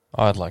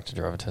 I'd like to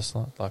drive a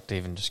Tesla. I'd like to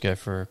even just go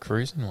for a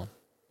cruise in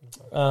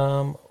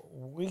one.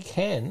 We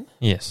can.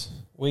 Yes.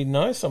 We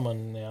know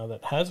someone now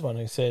that has one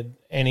who said,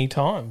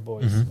 anytime,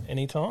 boys.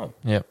 Anytime.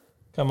 Yep.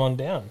 Come on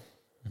down.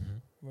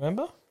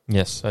 Remember?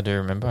 Yes, I do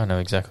remember. I know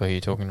exactly who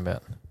you're talking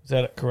about. Is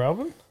that at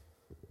Coralbin?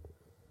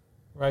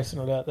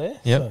 Racing it out there?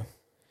 Yep. So,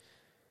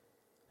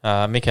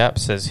 Mick App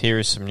says, here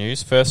is some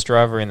news. First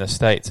driver in the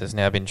States has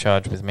now been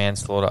charged with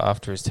manslaughter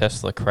after his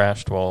Tesla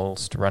crashed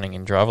whilst running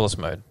in driverless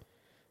mode,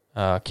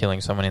 killing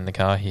someone in the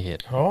car he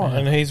hit. oh,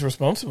 and he's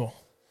responsible.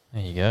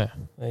 There you go.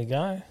 There you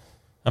go.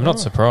 I'm not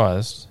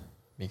surprised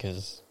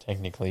because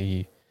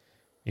technically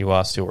you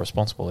are still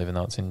responsible even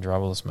though it's in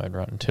driverless mode,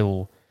 right?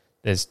 Until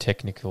there's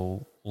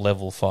technical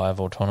level 5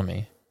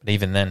 autonomy. But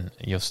even then,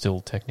 you're still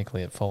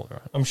technically at fault,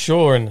 right? I'm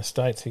sure in the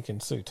States he can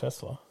sue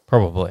Tesla.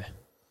 Probably.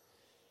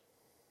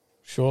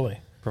 Surely.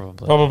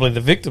 Probably. The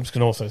victims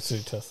can also sue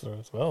Tesla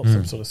as well.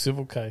 Some sort of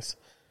civil case.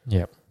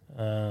 Yep.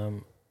 Yeah,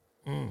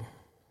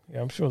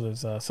 I'm sure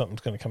there's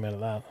something's going to come out of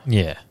that.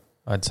 Yeah,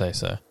 I'd say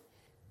so.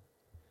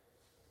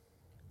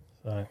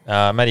 So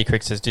Matty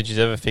Crick says, did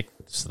you ever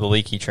fix the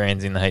leaky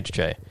trans in the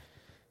HJ?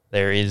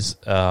 There is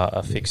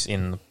a fix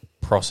in the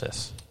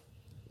process.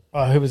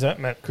 oh, who was that?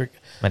 Matt Crick.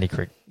 Matty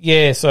Crick.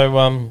 Yeah,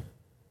 so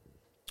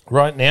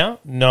right now,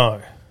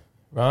 no.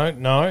 Right?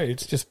 No,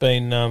 it's just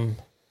been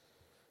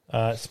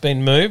it's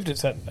been moved.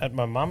 It's at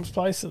my mum's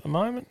place at the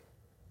moment.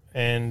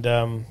 And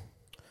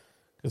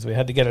because we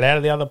had to get it out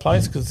of the other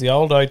place because the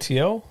old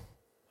OTL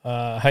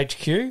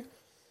HQ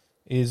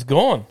is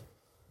gone.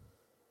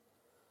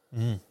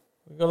 We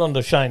got on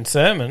to Shane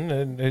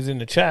Sermon, who's in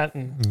the chat,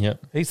 and Yep.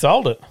 he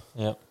sold it.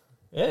 Yep.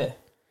 Yeah.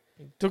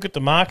 He took it to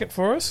market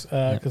for us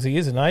because he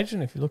is an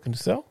agent if you're looking to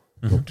sell.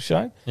 Talk to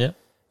Shane. Yep.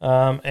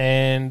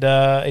 And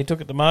he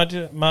took it to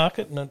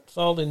market and it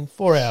sold in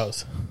 4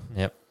 hours.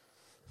 Yep.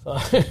 So,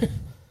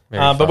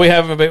 Very but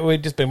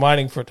we've just been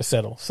waiting for it to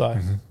settle. So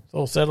it's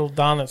all settled,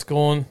 done, it's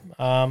gone.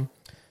 It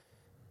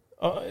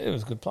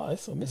was a good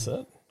place. I miss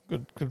it.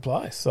 Good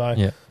place. So,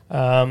 Yeah.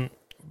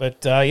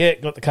 but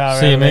got the car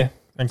See out you, of Mick. there.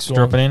 Thanks for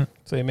Gone. dropping in.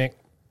 See you, Mick.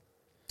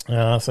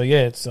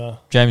 It's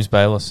James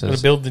Baylor got to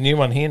says, build the new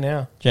one here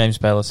now.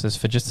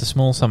 for just a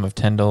small sum of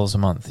 $10 a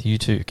month, you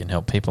too can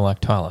help people like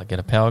Tyler get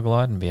a power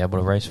glide and be able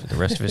to race with the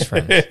rest of his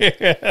friends.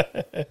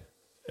 There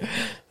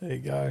you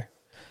go.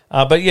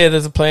 But yeah,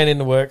 there's a plan in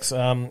the works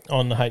on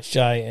the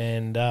HJ,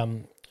 and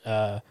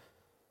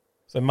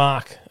so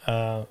Mark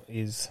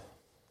is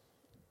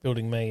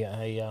building me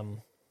a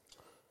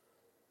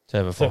It's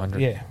over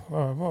 400. yeah.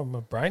 Well, my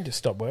brain just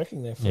stopped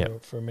working there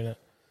for a minute.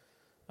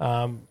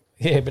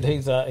 But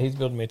he's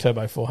building me a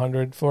Turbo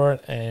 400 for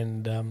it,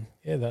 and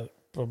that's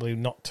probably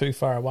not too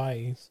far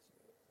away.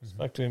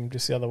 Spoke to him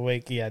just the other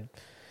week. He had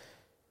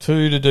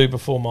 2 to do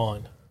before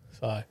mine,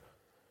 so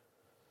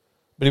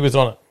but he was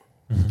on it.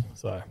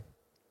 So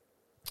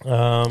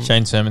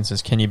Shane Sermon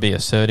says, can you be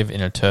assertive in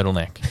a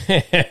turtleneck?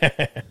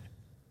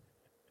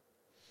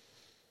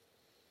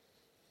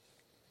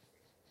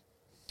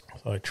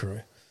 so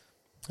true.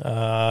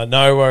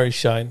 No worries,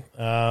 Shane.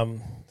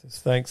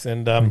 Thanks,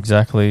 and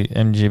Exactly,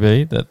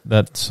 MGB.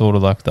 That's sort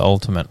of like the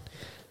ultimate.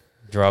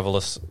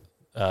 Driverless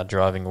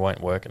driving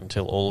won't work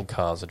until all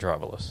cars are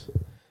driverless.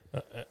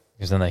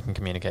 Because then they can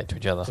communicate to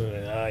each other.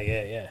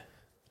 yeah.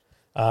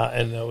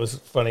 And it was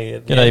funny.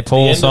 G'day,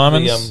 Paul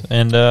Simons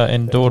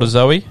and daughter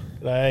Zoe.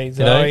 G'day,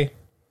 Zoe.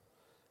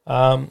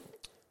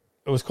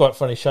 It was quite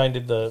funny. Shane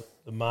did the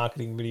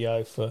marketing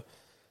video for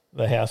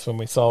the house when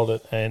we sold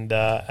it, and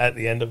at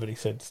the end of it, he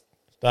said,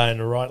 "Stay in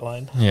the right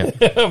lane." Yeah.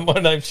 My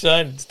name's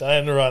Shane. Stay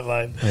in the right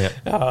lane. Yeah.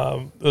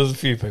 There was a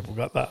few people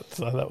got that,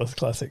 so that was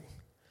classic.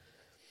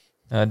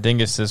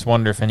 Dingus says,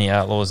 wonder if any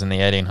outlaws in the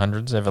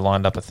 1800s ever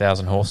lined up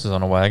 1,000 horses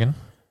on a wagon.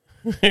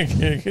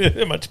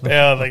 How much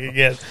power they could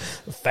get.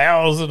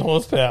 1,000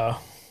 horsepower.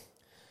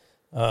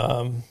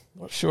 Not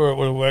sure it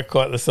would have worked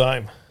quite the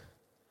same.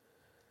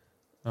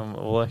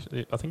 Well,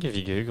 actually, I think if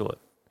you Google it,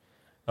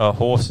 a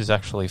horse has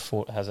actually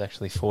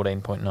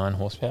 14.9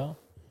 horsepower.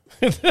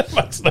 That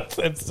makes no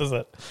sense, does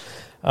it?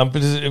 But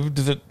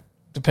does it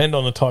depend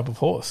on the type of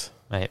horse?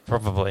 Mate,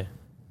 probably.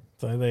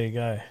 So there you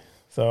go.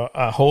 So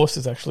a horse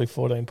is actually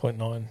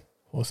 14.9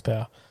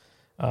 horsepower.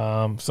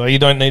 So you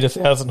don't need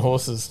 1,000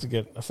 horses to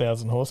get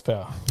 1,000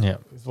 horsepower. Yeah.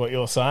 Is what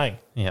you're saying.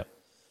 Yeah.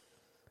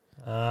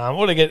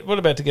 What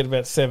about to get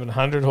about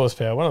 700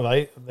 horsepower? One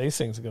of these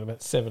things have got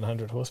about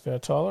 700 horsepower,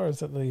 Tyler. Is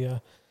that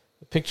the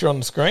picture on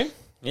the screen?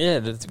 Yeah,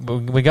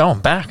 we're going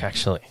back,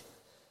 actually.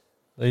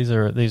 These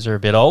are a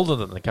bit older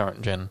than the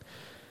current gen.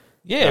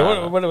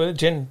 Yeah, what are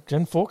Gen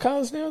 4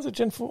 cars now? Is it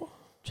Gen 4?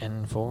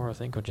 Gen 4, I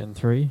think, or Gen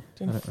 3.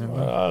 I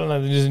don't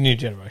know. There's a new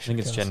generation. I think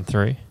it's cars. Gen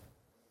 3.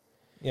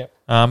 Yep.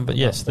 But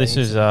yes, this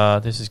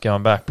is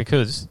going back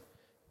because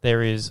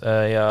there is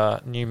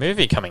a new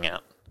movie coming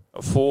out.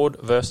 A Ford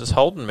versus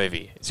Holden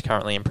movie. It's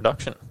currently in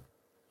production.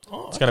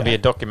 It's going to be a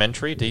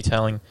documentary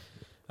detailing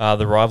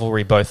the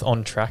rivalry both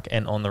on track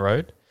and on the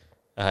road.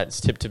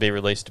 It's tipped to be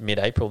released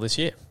mid-April this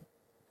year.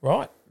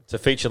 Right. It's a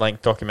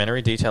feature-length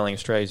documentary detailing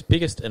Australia's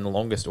biggest and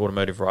longest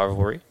automotive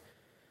rivalry,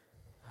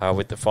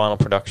 with the final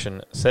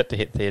production set to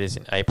hit theatres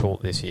in April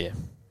this year.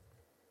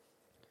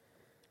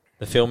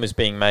 The film is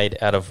being made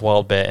out of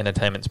Wild Bear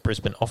Entertainment's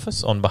Brisbane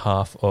office on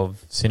behalf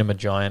of cinema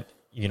giant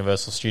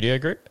Universal Studio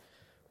Group.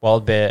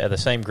 Wild Bear are the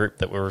same group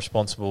that were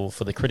responsible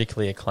for the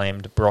critically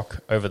acclaimed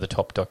Brock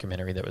over-the-top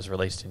documentary that was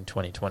released in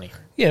 2020.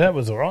 Yeah, that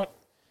was all right.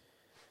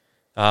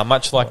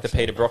 Much like the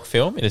Peter Brock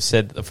film, it is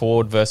said that the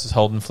Ford versus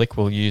Holden flick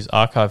will use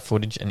archive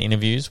footage and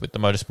interviews with the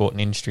motorsport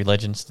and industry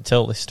legends to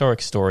tell a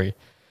historic story,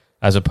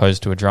 as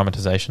opposed to a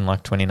dramatisation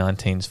like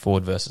 2019's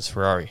Ford versus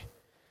Ferrari.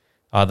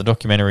 The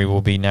documentary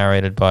will be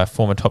narrated by a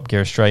former Top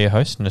Gear Australia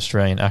host and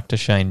Australian actor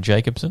Shane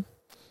Jacobson,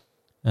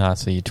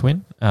 so your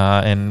twin,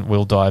 and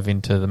we'll dive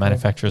into the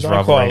manufacturer's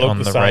rivalry on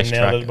the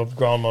racetrack. Now that I've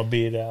grown my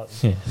beard out.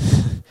 Yeah.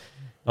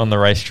 On the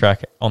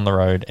racetrack, on the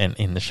road, and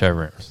in the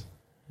showrooms.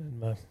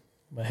 And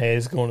my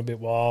hair's gone a bit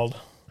wild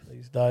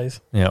these days.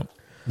 Yeah.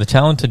 The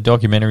talented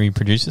documentary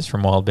producers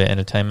from Wild Bear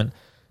Entertainment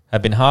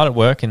have been hard at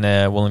work in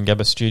their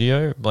Wollongabba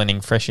studio, blending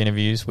fresh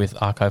interviews with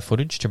archive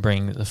footage to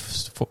bring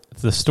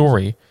the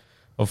story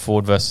of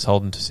Ford versus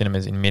Holden to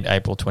cinemas in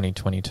mid-April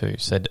 2022,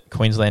 said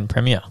Queensland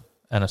Premier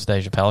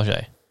Anastasia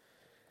Palaszczuk.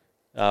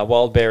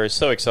 Wild Bear is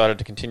so excited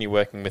to continue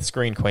working with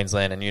Screen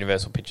Queensland and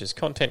Universal Pictures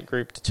Content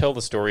Group to tell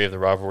the story of the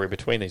rivalry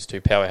between these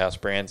two powerhouse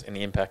brands and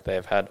the impact they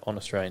have had on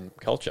Australian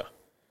culture.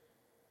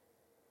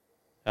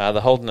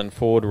 The Holden and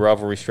Ford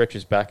rivalry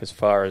stretches back as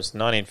far as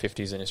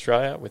 1950s in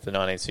Australia, with the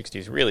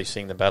 1960s really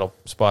seeing the battle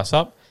spice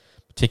up,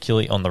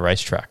 particularly on the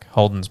racetrack.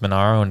 Holden's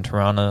Monaro and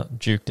Tirana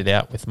duked it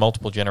out with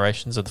multiple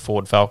generations of the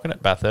Ford Falcon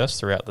at Bathurst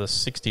throughout the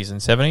 60s and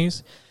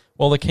 70s,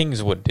 while the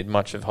Kingswood did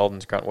much of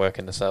Holden's grunt work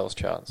in the sales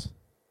charts.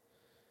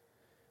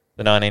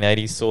 The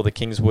 1980s saw the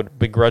Kingswood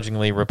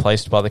begrudgingly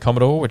replaced by the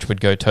Commodore, which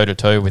would go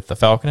toe-to-toe with the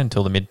Falcon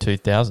until the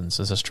mid-2000s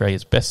as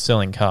Australia's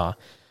best-selling car,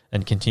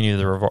 and continue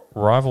the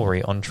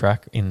rivalry on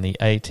track in the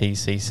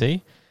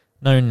ATCC,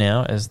 known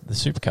now as the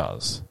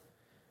supercars.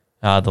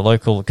 The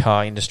local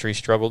car industry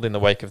struggled in the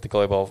wake of the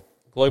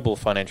global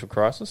financial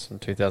crisis from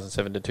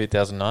 2007 to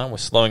 2009,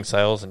 with slowing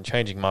sales and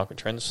changing market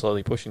trends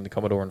slowly pushing the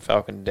Commodore and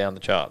Falcon down the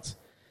charts.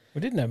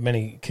 We didn't have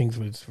many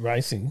Kingswoods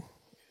racing.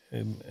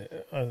 We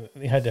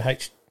had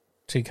the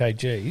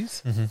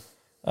HTKGs,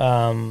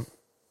 but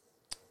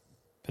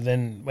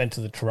then went to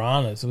the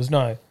Tiranas. There was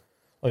no...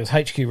 Well, it's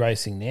HQ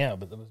racing now,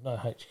 but there was no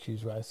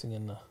HQs racing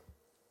in the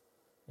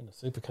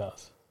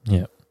supercars.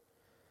 Yeah.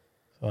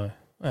 So,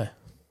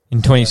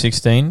 In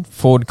 2016,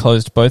 Ford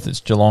closed both its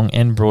Geelong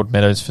and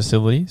Broadmeadows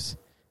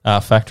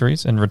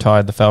factories and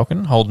retired the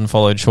Falcon. Holden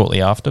followed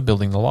shortly after,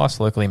 building the last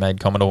locally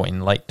made Commodore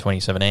in late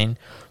 2017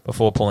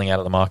 before pulling out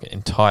of the market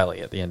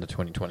entirely at the end of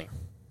 2020.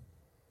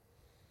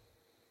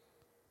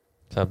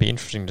 So it'll be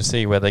interesting to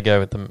see where they go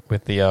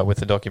with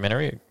the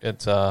documentary. It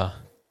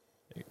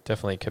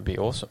definitely could be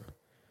awesome.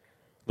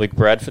 Luke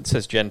Bradford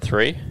says Gen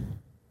 3.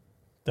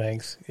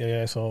 Thanks.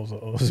 Yeah, so I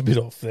was a bit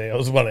off there. I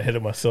was one ahead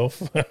of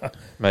myself.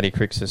 Matty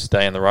Crick says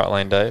stay in the right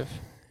lane, Dave.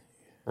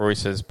 Rory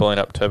says blowing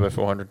up Turbo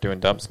 400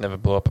 doing dumps. Never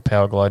blew up a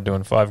Power Glide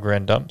doing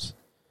 $5,000 dumps.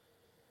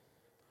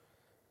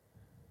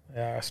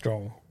 A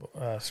strong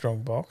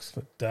box,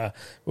 but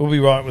we'll be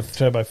right with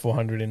Turbo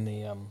 400 in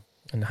the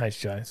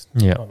HJs.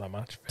 Yeah, not that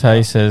much.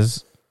 Tay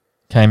says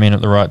came in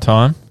at the right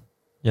time.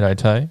 G'day,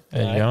 Tay.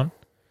 How you going?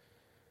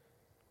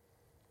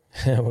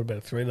 What about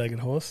a three-legged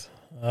horse?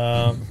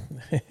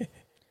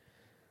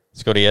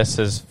 Scotty S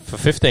says, for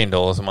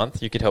 $15 a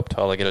month, you could help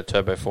Tyler get a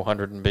Turbo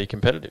 400 and be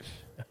competitive.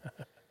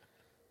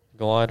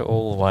 Glide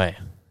all the way.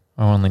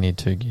 I only need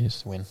 2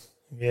 gears to win.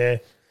 Yeah,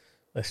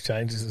 less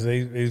changes. It's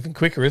even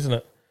quicker, isn't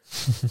it?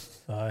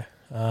 So,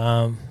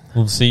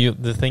 well, see,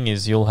 the thing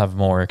is, you'll have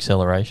more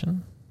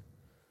acceleration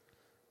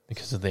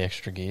because of the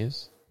extra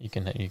gears. You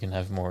can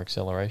have more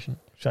acceleration.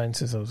 Shane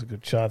says that was a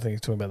good shot. I think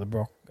he's talking about the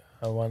Brock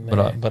one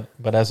there.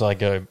 But as I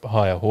go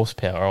higher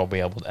horsepower, I'll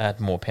be able to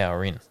add more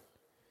power in.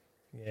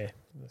 Yeah,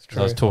 that's true.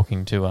 So I was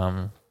talking to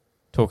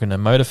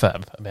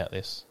Motorfab about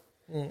this,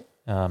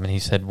 and he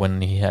said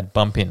when he had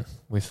bump in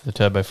with the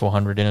Turbo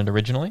 400 in it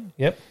originally,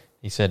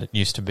 he said it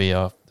used to be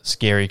a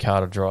scary car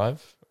to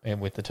drive,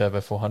 and with the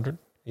Turbo 400,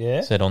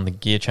 he said on the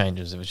gear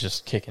changes it was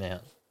just kicking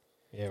out.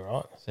 Yeah,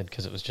 right. Said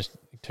because it was just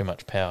too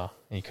much power,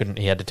 and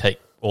he had to take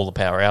all the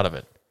power out of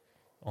it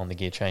on the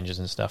gear changes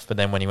and stuff. But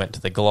then when he went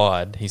to the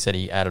Glide, he said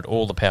he added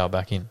all the power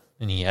back in,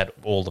 and he had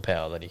all the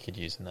power that he could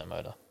use in that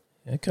motor.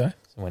 Okay.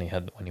 So when he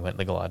went to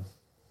the Glide.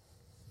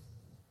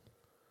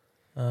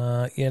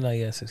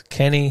 Yes, it's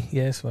Kenny.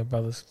 Yes, my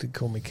brothers did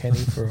call me Kenny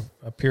for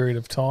a period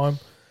of time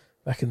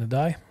back in the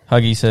day.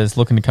 Huggy says,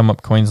 looking to come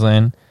up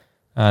Queensland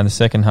in the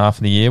second half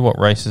of the year. What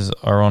races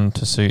are on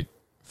to suit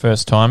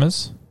first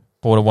timers?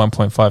 Bought a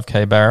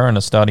 1.5k barrow and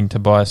are starting to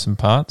buy some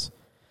parts.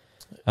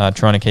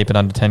 Trying to keep it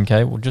under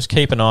 10k. Well, just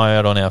keep an eye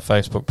out on our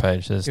Facebook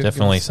page. There's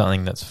definitely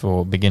something that's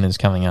for beginners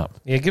coming up.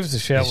 Yeah, give us a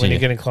shout when you're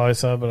getting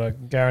closer, but I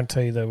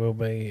guarantee there will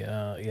be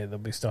there'll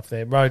be stuff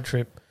there. Road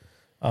Trip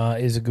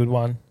is a good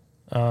one.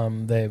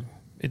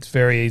 It's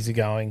very easy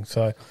going,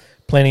 so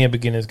plenty of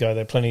beginners go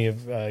there. Plenty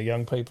of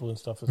young people and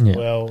stuff as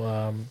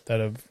well that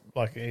have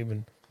like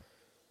even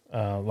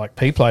like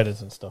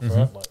P-platers and stuff,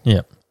 right? Like,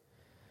 yeah.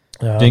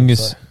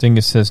 Dingus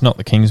says, not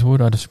the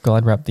Kingswood. I just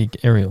glide wrap the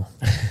aerial.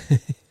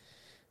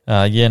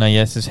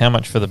 Yes is how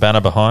much for the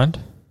banner behind?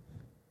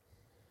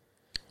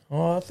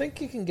 Oh, I think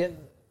you can get.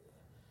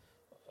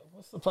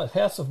 What's the place?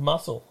 House of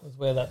Muscle is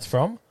where that's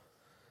from.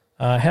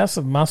 House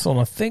of Muscle,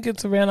 and I think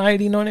it's around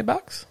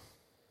 $80-$90.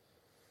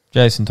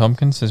 Jason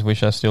Tompkins says,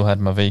 wish I still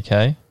had my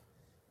VK.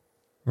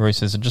 Roy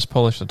says, I just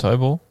polished the toe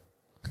ball.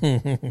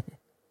 G'day,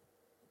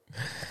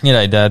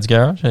 Dad's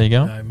Garage. How you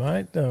going? No,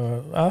 mate.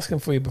 Asking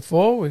for you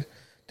before. We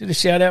did a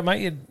shout out,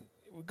 mate.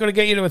 We've got to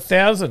get you to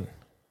 1,000.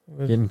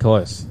 Getting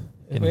close.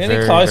 We're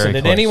any closer.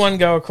 Did anyone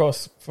go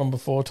across from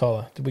before,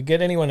 Tyler? Did we get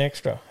anyone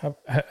extra?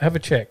 Have a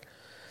check.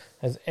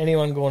 Has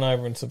anyone gone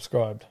over and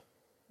subscribed?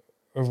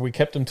 Or have we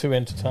kept them too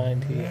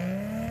entertained here?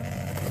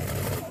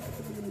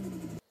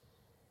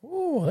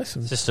 Oh, that's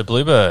some Sister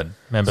Bluebird,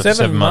 member for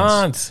 7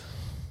 months.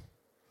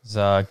 It's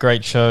a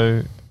great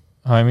show,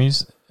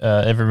 homies.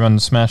 Everyone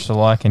smash the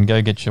like and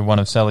go get you one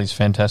of Sally's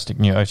fantastic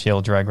new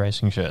OTL drag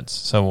racing shirts.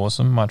 So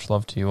awesome. Much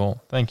love to you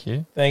all. Thank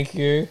you. Thank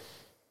you.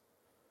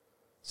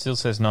 Still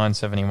says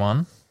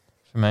 971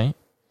 for me.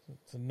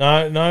 So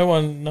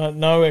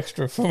no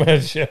extra from our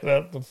shout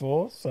out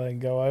before saying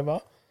go over.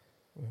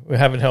 We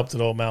haven't helped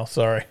at all, Mal.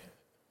 Sorry.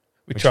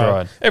 We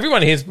tried.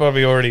 Everyone here's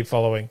probably already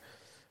following.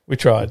 We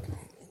tried.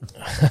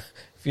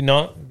 If you're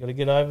not, you've got to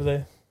get over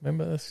there.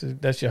 Remember,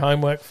 that's your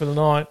homework for the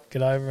night.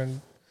 Get over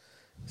and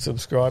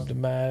subscribe to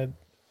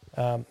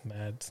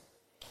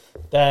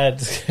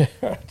Dad's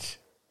Garage.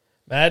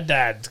 Mad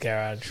Dad's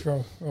Garage.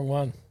 Wrong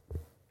one.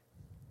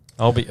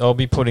 I'll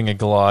be putting a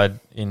Glide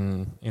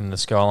in the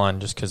Skyline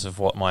just because of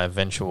what my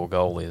eventual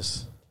goal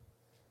is.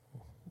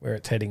 Where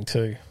it's heading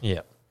to.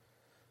 Yeah.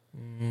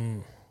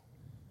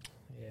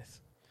 Yes.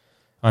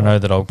 I know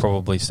that I'll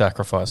probably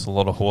sacrifice a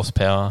lot of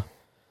horsepower,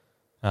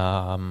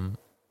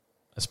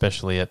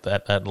 especially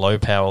at low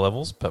power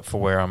levels, but for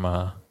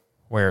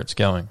where it's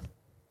going,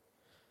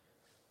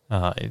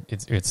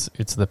 it's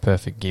the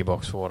perfect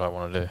gearbox for what I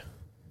want to do.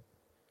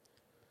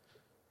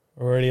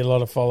 Already a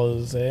lot of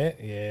followers there.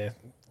 Yeah.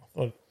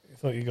 I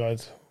thought you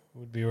guys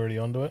would be already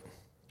onto it.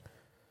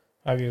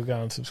 Hope you'll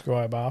go and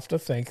subscribe after.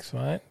 Thanks,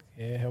 mate.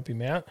 Yeah, help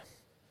him out.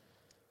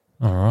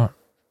 All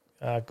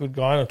right. Good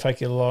guy. I'll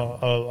take you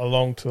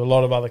along to a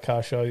lot of other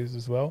car shows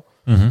as well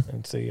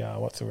and see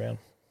what's around.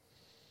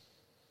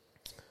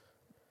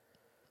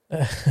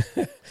 I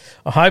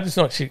hope it's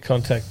not shit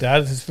contact,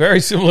 Dad. It's very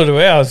similar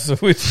to ours.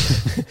 Which,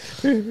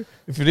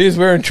 if it is,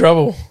 we're in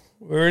trouble.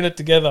 We're in it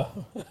together.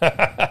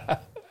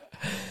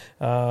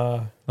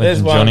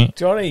 There's one.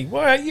 Johnny.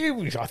 Why aren't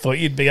you? I thought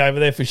you'd be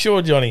over there for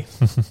sure, Johnny.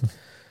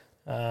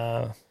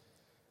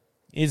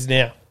 Is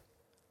now.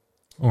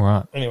 All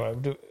right. Anyway,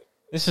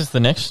 this is the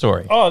next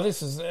story. Oh,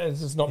 this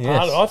is not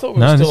part of it. I thought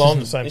we were still on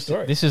the same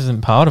story. This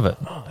isn't part of it.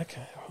 Oh,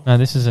 okay. No,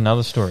 this is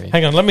another story.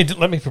 Hang on, let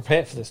me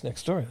prepare for this next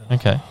story. Then.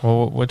 Okay.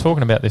 Well, we're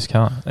talking about this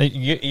car. Are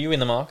you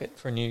in the market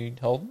for a new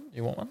Holden? Do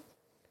you want one?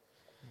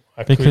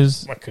 I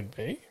could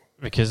be.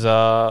 Because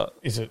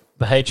is it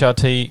the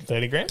HRT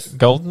 30 grand?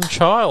 Golden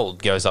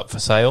Child goes up for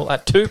sale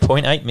at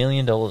 $2.8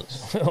 million.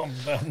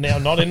 Now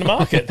not in the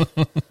market.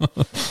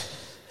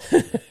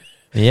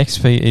 The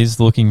XP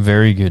is looking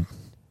very good.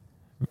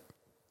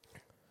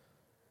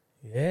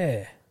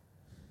 Yeah.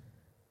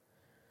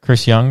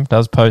 Chris Young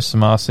does post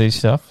some RC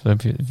stuff. So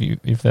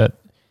if that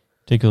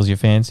tickles your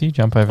fancy,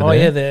 jump over there. Oh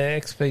yeah, the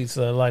XP's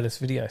the latest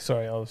video.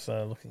 Sorry, I was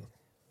looking.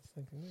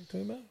 What are you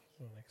talking about?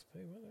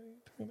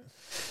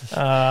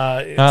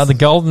 The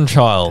Golden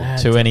Child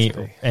to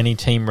XP. any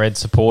Team Red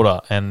supporter,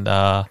 and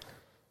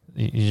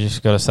you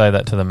just got to say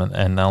that to them,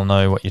 and they'll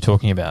know what you're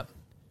talking about.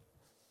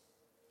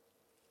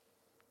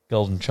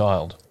 Golden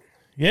Child.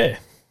 Yeah,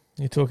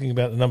 you're talking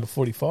about the number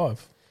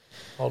 45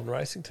 Holden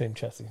Racing Team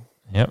chassis.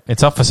 Yep,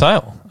 it's up for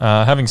sale.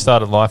 Having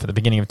started life at the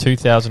beginning of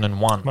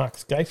 2001 Mark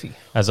Scafie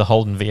as a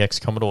Holden VX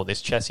Commodore,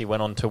 this chassis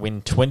went on to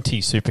win 20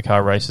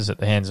 supercar races at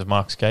the hands of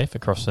Mark Scaife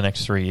across the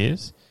next 3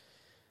 years.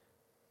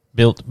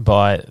 Built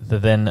by the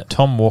then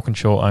Tom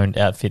Walkinshaw-owned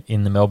outfit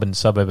in the Melbourne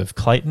suburb of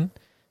Clayton,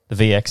 the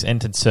VX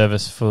entered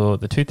service for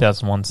the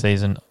 2001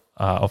 season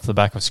off the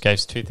back of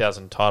Scaife's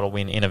 2000 title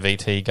win in a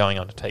VT, going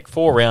on to take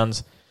 4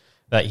 rounds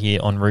that year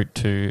en route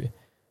to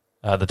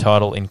the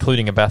title,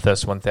 including a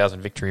Bathurst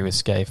 1000 victory with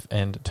Scaife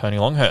and Tony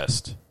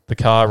Longhurst. The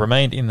car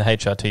remained in the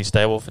HRT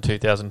stable for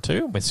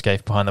 2002, with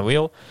Scaife behind the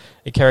wheel.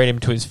 It carried him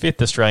to his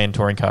 5th Australian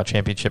Touring Car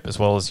Championship, as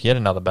well as yet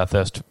another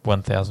Bathurst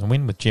 1000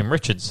 win with Jim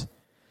Richards,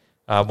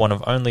 one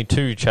of only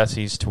 2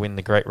 chassis to win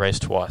the Great Race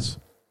twice.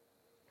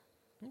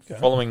 Okay.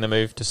 Following the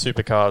move to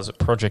Supercars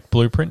Project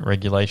Blueprint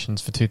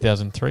regulations for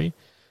 2003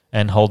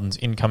 and Holden's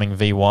incoming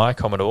VY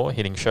Commodore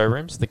hitting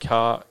showrooms, the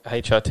car,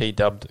 HRT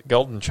dubbed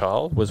Golden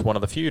Child, was one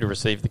of the few to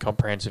receive the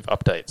comprehensive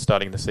update,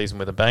 starting the season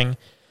with a bang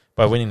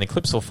by winning the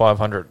Clipsal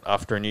 500.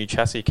 After a new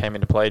chassis came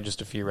into play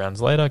just a few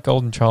rounds later,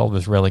 Golden Child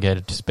was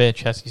relegated to spare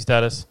chassis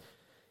status,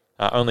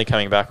 only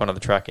coming back onto the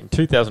track in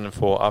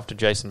 2004 after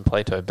Jason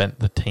Plato bent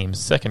the team's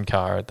second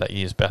car at that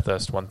year's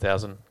Bathurst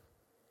 1000,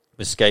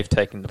 with Scaife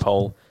taking the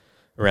pole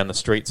around the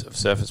streets of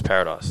Surfers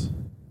Paradise.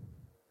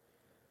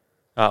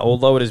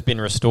 Although it has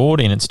been restored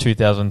in its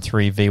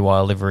 2003 VY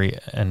livery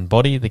and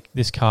body,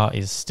 this car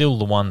is still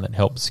the one that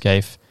helped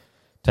Scaife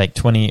take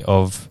 20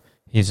 of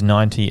his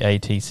 90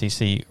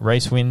 ATCC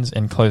race wins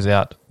and close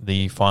out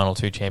the final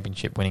 2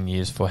 championship winning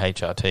years for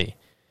HRT.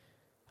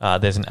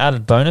 There's an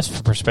added bonus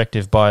for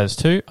prospective buyers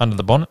too. Under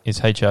the bonnet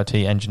is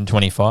HRT Engine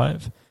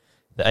 25,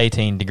 the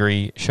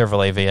 18-degree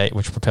Chevrolet V8,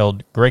 which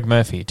propelled Greg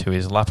Murphy to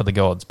his Lap of the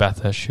Gods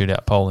Bathurst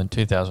shootout pole in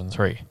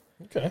 2003.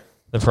 Okay.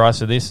 The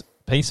price of this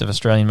piece of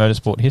Australian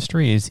motorsport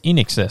history is in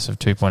excess of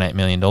 $2.8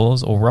 million,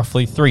 or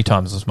roughly 3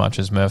 times as much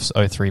as Murph's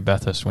 03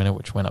 Bathurst winner,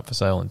 which went up for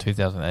sale in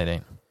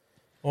 2018.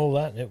 All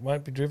that, it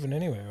won't be driven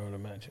anywhere, I would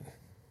imagine.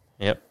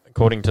 Yep.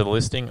 According to the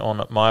listing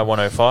on My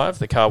 105,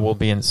 the car will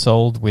be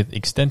sold with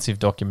extensive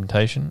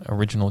documentation,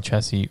 original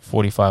chassis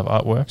 45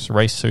 artworks,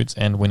 race suits,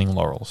 and winning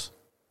laurels.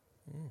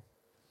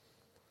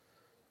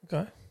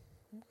 Okay.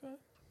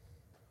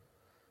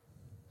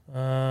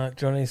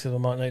 Johnny said I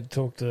might need to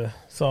talk to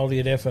Salty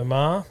at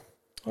FMR.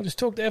 I'll just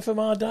talk to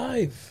FMR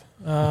Dave.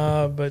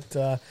 But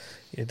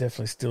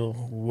definitely still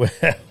well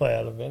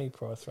out of any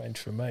price range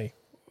for me.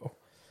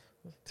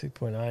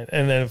 2.8.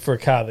 And then for a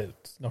car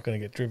that's not going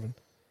to get driven.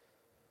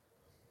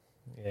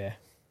 Yeah.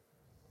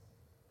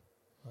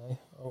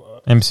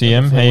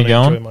 MCM, how you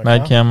going?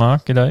 Mad Cow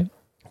Mark, g'day.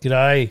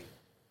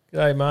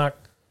 G'day, Mark.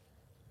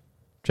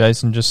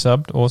 Jason just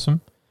subbed,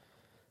 awesome.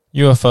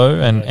 UFO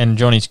and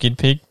Johnny Skid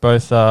Pig,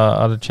 both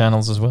other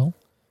channels as well.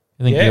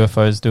 I think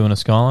UFO's doing a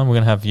Skyline. We're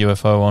going to have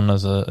UFO on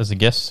as a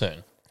guest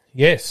soon.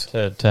 Yes.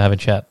 To have a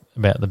chat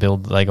about the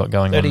build that they got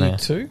going on there.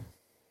 32?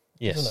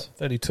 Yes. Isn't it?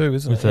 32,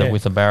 isn't it?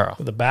 With the Barra.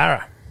 With the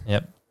Barra.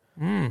 Yep.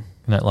 And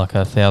that like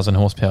 1,000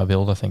 horsepower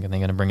build, I think, and they're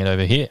going to bring it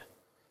over here.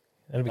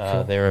 That'll be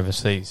cool. They're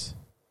overseas.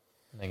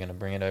 They're going to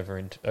bring it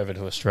over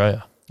to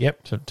Australia.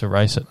 Yep. To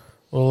race it.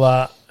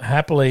 We'll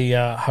happily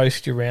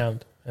host you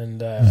around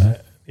and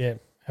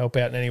help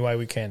out in any way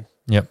we can.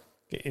 Yep.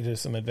 Get you to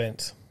some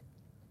events.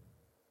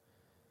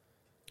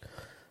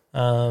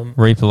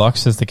 Reaper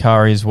Lux says the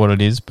car is what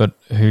it is, but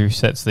who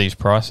sets these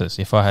prices?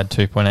 If I had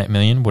 2.8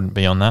 million, wouldn't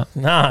be on that.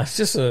 Nah, it's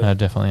just no,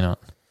 definitely not.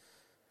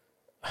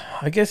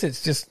 I guess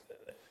it's just...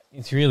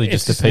 It's really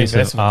just a piece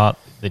of art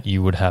that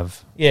you would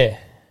have. Yeah.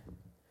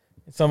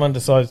 If someone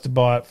decides to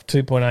buy it for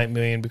 2.8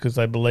 million because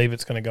they believe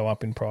it's going to go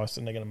up in price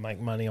and they're going to make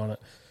money on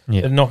it,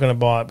 they're not going to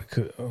buy it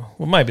because...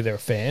 Well, maybe they're a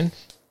fan,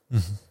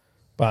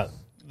 but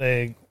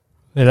they'd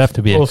have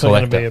to be also a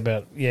collector. going to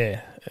be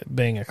about,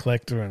 being a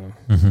collector and...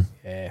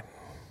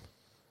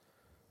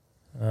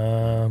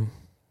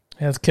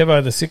 How's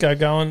Kevo the Sicko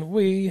going?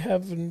 We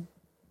haven't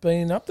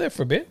been up there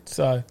for a bit,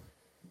 so...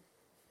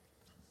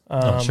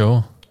 Not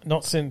sure.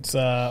 Not since...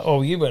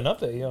 you weren't up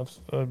there.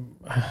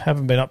 I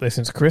haven't been up there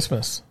since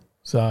Christmas,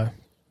 so...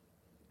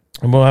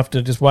 And we'll have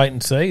to just wait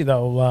and see.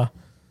 They'll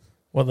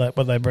what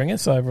they bring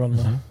us over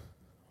on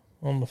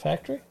the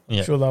factory.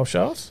 I'm sure they'll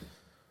show us.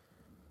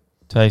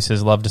 Tay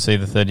says, love to see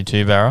the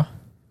 32 Barra.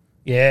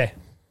 Yeah.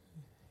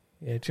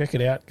 Yeah, check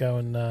it out. Go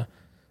and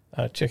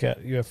check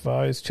out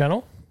UFO's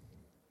channel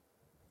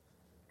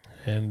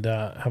and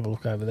have a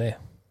look over there.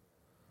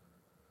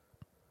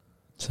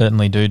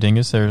 Certainly do,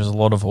 Dingus. There is a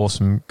lot of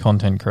awesome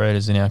content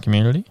creators in our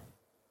community.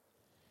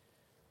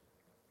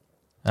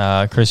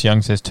 Chris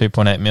Young says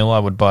 2.8 mil. I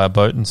would buy a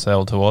boat and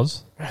sail to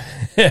Oz.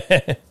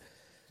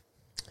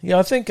 Yeah,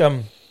 I think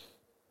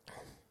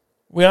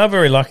we are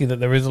very lucky that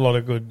there is a lot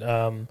of good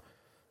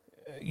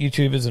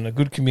YouTubers and a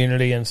good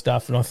community and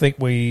stuff, and I think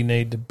we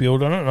need to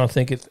build on it. And I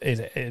think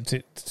it's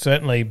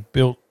certainly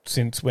built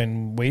since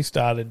when we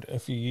started a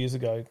few years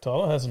ago,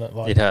 Tyler, hasn't it?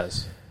 It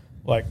has.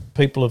 Like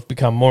people have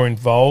become more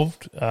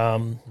involved. We've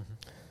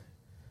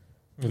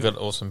got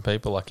awesome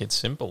people like It's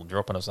Simple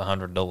dropping us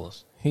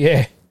 $100.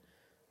 Yeah.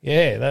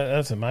 Yeah,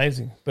 that's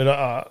amazing.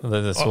 But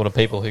they're the sort of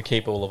people who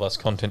keep all of us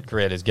content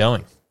creators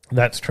going.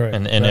 That's true.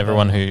 And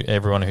everyone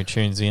who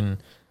tunes in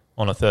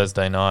on a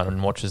Thursday night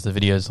and watches the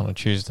videos on a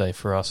Tuesday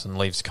for us and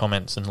leaves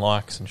comments and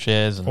likes and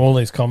shares and all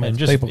these comments,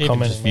 and people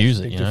commenting, just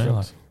views it.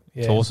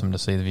 It's awesome to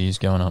see the views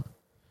going up.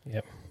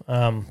 Yep.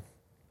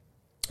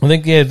 I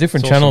think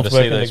different channels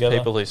working together. Those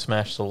people who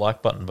smash the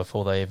like button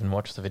before they even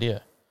watch the video.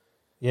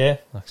 Yeah.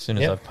 Like as soon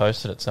as I've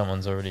posted it,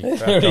 someone's already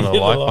cracked on the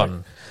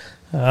like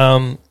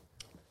button.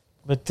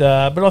 But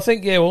I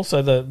think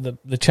also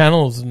the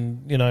channels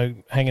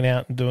and hanging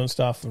out and doing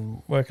stuff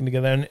and working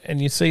together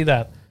and you see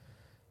that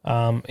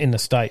in the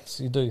States.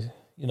 You do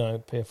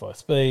PFI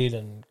Speed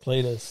and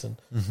Cletus and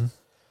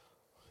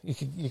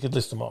you could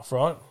list them off,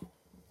 right?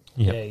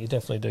 Yep. Yeah, you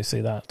definitely do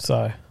see that.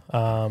 So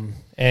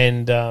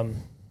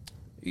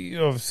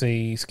you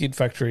obviously Skid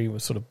Factory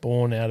was sort of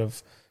born out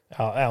of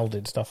Al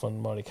did stuff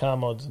on Mighty Car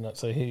Mods and that,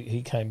 so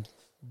he came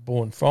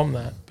born from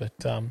that. But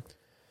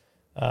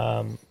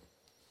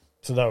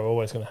so they were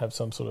always going to have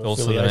some sort of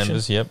Also affiliation. the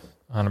members, yep,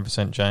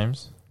 100%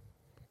 James.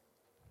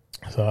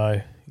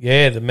 So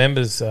yeah, the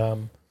members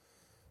drive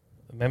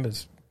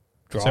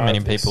So many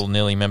this. people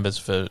nearly members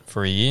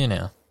for a year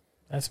now.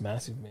 That's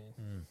massive, man.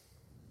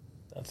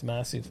 That's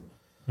massive.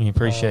 We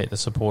appreciate the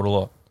support a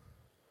lot.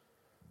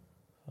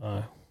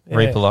 Yeah,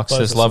 Reaper Lux blows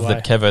says, us love away.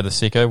 that Kevo the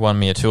Sicko won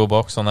me a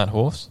toolbox on that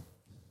horse.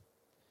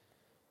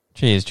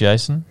 Cheers,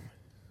 Jason.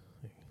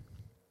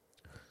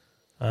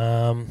 He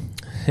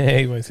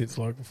always hits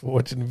like before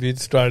watching the vid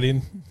straight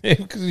in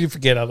because you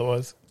forget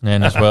otherwise.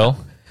 And as well,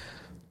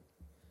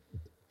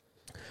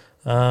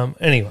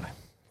 Anyway,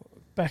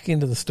 back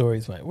into the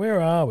stories, mate. Where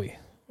are we?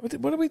 What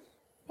have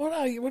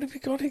you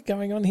got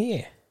going on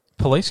here?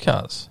 police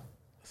cars.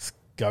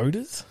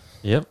 Skodas?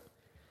 Yep.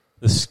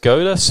 The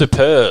Skoda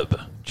Superb,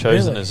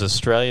 chosen Really? as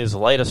Australia's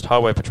latest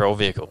highway patrol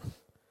vehicle.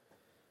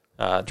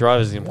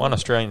 Drivers in one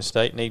Australian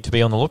state need to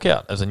be on the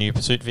lookout as a new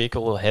pursuit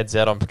vehicle heads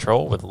out on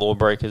patrol with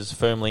lawbreakers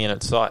firmly in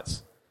its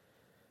sights.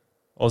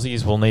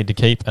 Aussies will need to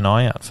keep an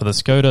eye out for the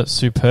Skoda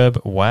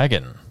Superb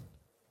wagon.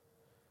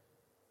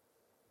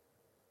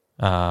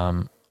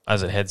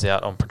 As it heads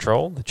out on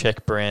patrol, the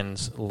Czech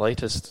brand's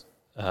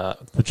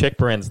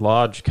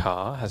large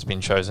car has been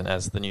chosen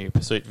as the new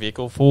pursuit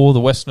vehicle for the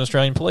Western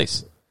Australian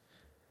Police.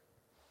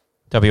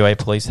 WA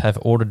Police have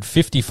ordered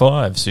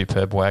 55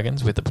 Superb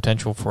wagons with the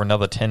potential for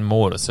another 10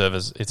 more to serve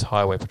as its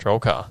highway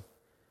patrol car.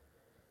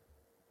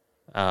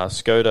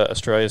 Skoda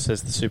Australia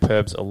says the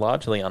Superbs are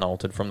largely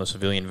unaltered from the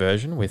civilian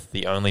version, with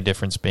the only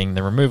difference being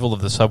the removal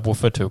of the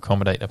subwoofer to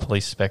accommodate a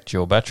police spec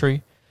dual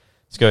battery.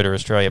 Skoda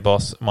Australia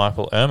boss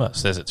Michael Irma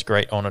says it's a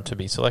great honour to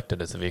be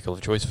selected as the vehicle of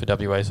choice for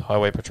WA's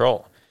highway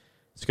patrol.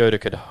 Skoda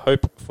could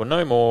hope for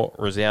no more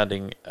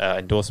resounding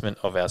endorsement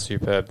of our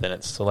Superb than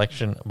its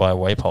selection by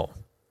Waypol.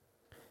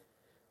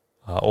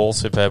 All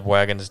Superb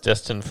wagons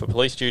destined for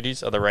police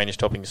duties are the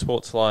range-topping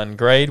Sportsline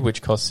grade,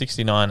 which costs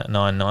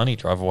 $69,990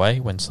 drive away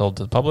when sold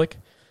to the public.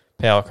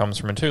 Power comes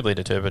from a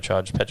 2-litre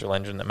turbocharged petrol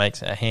engine that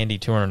makes a handy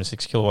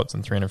 206 kilowatts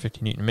and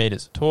 350 newton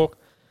metres of torque.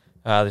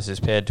 This is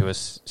paired to a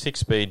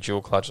 6-speed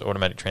dual-clutch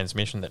automatic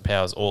transmission that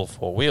powers all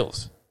 4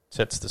 wheels.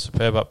 Sets the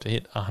Superb up to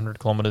hit 100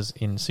 kilometres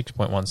in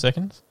 6.1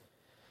 seconds.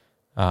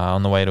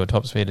 On the way to a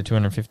top speed of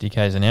 250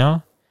 k's an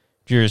hour.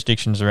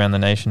 Jurisdictions around the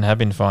nation have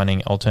been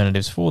finding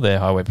alternatives for their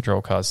highway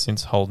patrol cars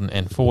since Holden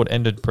and Ford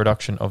ended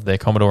production of their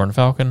Commodore and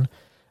Falcon,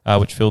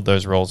 which filled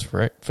those roles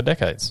for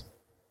decades.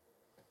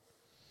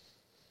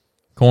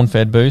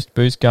 Corn-fed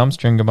Boost Gum,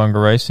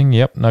 Stringabunga Racing,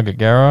 yep, Nugget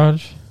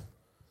Garage,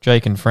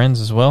 Jake and Friends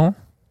as well.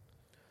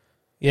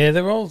 Yeah,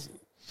 they're all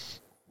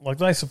like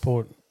they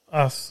support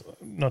us,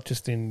 not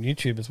just in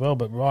YouTube as well,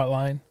 but Right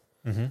Lane,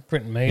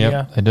 Print and Media.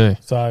 Yep, they do.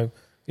 So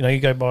you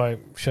go buy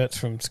shirts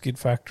from Skid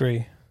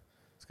Factory.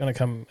 It's going to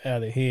come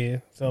out of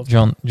here. So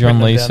John print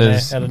them Lee down there,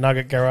 says, out of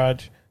Nugget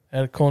Garage,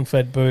 out of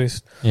Corn-fed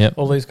Boost. yep.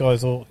 All these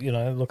guys all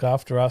look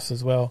after us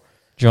as well.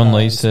 John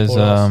Lee and says,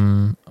 support us.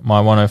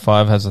 my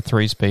 105 has a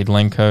 3-speed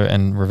Lenco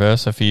and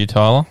reverser for you,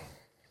 Tyler.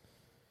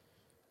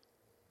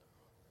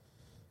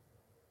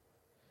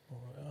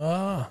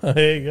 Ah,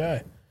 there you go.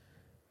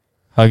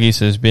 Huggy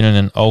says, been in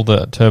an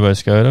older turbo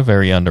Skoda,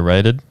 very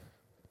underrated.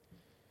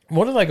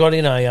 What have they got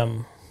in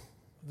a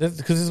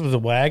because this was a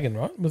wagon,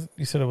 right?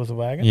 You said it was a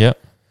wagon. Yep.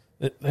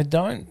 They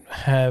don't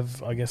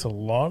have, I guess, a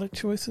lot of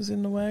choices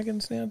in the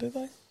wagons now, do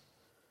they?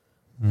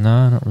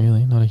 No, not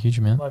really. Not a huge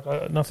amount.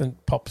 Like nothing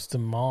pops to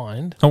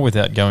mind. Not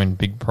without going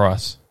big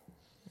price.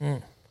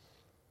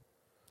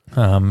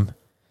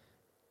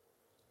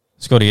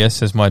 Scotty S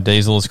says, my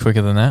diesel is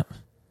quicker than that.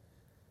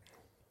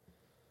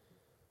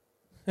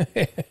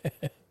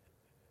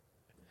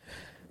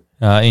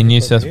 In New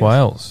South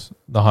Wales,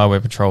 the Highway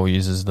Patrol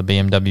uses the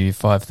BMW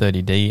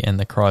 530D and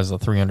the Chrysler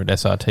 300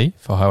 SRT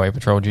for highway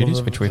patrol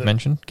duties, which we've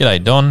mentioned.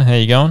 G'day, Don. How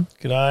you going?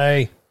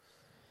 G'day.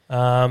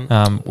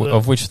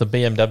 Of which the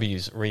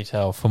BMWs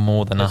retail for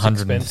more than That's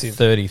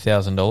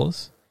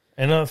 $130,000.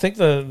 And I think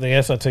the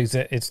SRT's,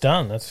 it's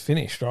done. That's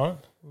finished, right?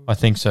 I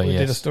think so, We yes.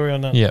 did a story on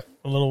that Yeah.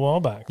 a little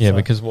while back. Yeah, so.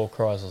 because Walt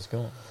Chrysler's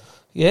gone.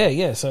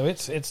 Yeah, so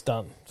it's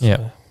done. So.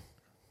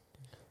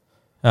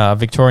 Yeah.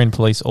 Victorian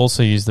Police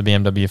also use the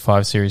BMW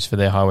 5 Series for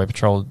their highway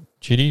patrol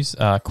duties.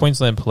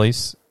 Queensland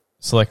Police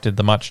selected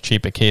the much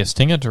cheaper Kia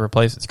Stinger to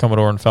replace its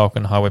Commodore and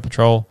Falcon highway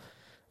patrol.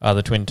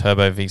 The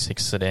twin-turbo V6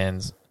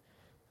 sedans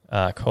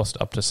cost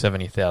up to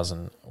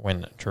 $70,000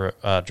 when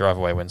drive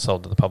away when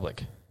sold to the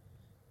public.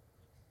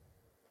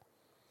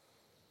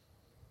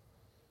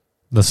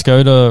 The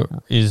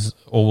Skoda is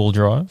all-wheel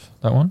drive,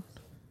 that one.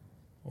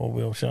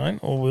 All-wheel, Shane.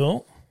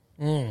 All-wheel.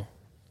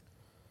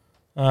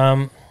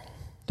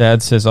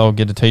 Dad says I'll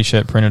get a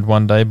T-shirt printed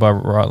one day by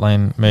Right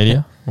Lane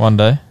Media. One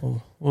day.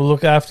 We'll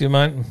look after you,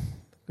 mate.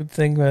 Good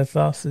thing with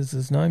us is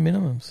there's no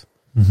minimums.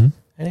 Mm-hmm.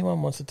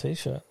 Anyone wants a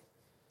T-shirt,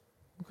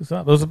 look us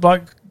up. There was a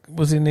bloke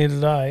was in here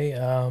today,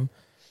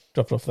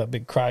 dropped off that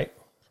big crate,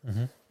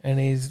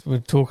 and we're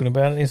talking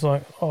about it. And he's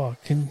like, "Oh,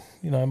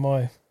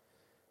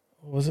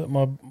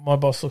 my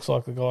boss looks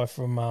like the guy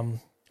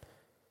from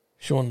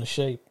Shaun the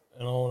Sheep,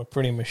 and I want to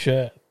print him a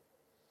shirt."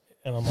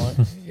 And I'm like,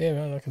 "Yeah,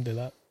 man, I can do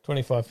that.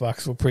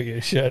 $25 will print you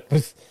a shirt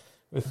with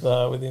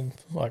him,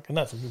 like, and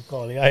that's a good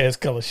quality AS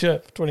colour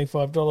shirt for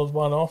 $25,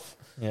 one off."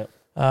 Yep.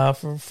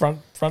 For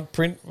front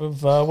print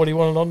of what he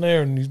wanted on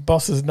there and his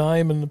boss's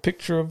name and the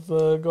picture of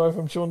the guy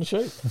from Shaun the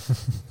Sheep.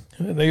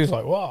 And he was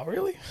like, "Wow,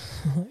 really?"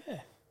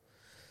 Yeah.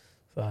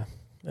 So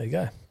there you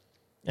go.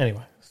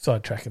 Anyway,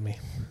 sidetracking me.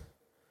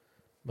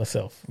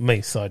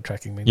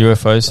 Sidetracking me.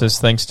 UFO says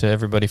thanks to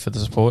everybody for the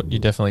support. You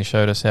definitely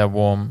showed us how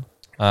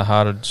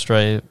warm-hearted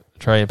Australia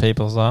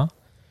peoples are.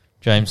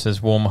 James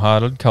says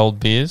warm-hearted,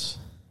 cold beers.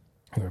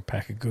 We're a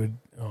pack of good.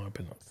 Oh, I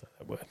better not say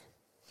that word.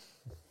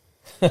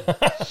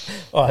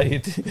 Oh, you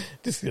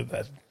just got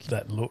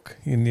that look.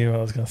 You knew what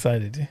I was going to say,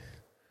 did you?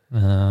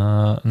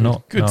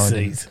 Not good no,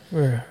 seas.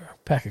 We're a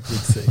pack of good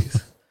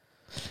seas.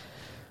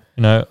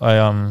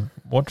 I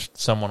watched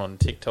someone on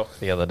TikTok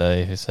the other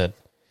day who said,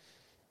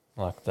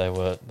 like, they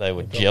were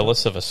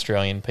jealous of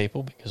Australian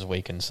people because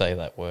we can say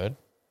that word,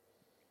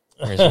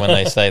 whereas when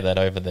they say that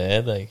over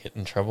there, they get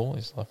in trouble.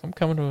 He's like, "I'm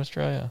coming to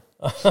Australia."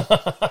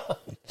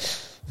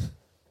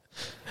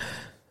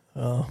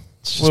 Oh.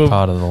 It's just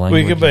part of the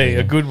language. We can be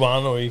a good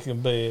one or you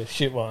can be a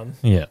shit one.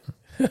 Yeah.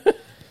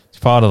 It's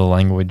part of the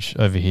language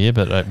over here,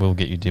 but it will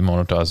get you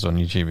demonetized on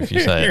YouTube if you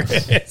say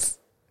it. Yes.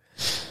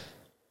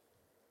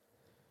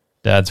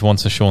 Dad's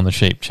wants a Shaun the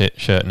Sheep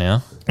shirt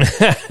now.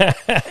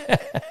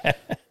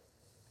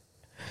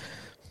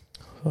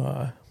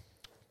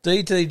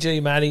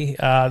 DTG, Matty.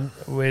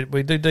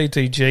 We do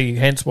DTG,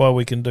 hence why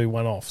we can do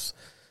one-offs.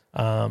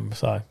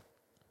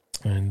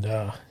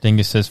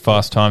 Dingus says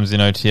fast times in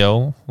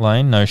OTL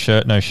lane. No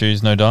shirt, no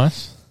shoes, no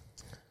dice.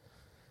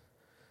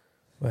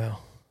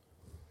 Well,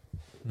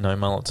 no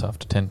mullets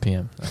after 10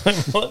 p.m.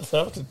 Mullets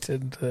after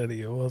 10:30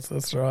 it was.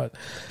 That's right.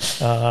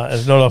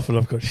 It's not often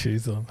I've got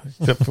shoes on,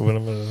 except for when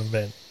I'm at an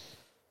event.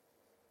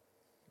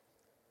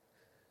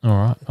 All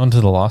right, on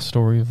to the last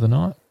story of the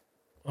night.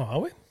 Oh, are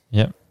we?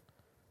 Yep.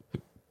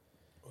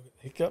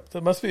 Hiccup.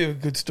 That must be a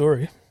good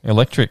story.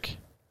 Electric.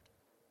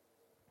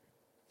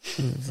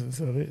 Is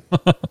that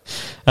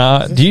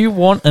it? Do you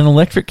want an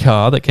electric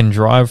car that can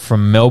drive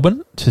from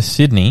Melbourne to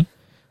Sydney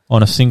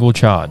on a single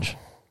charge?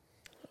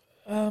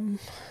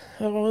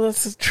 Well,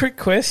 that's a trick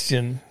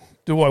question.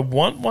 Do I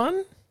want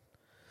one?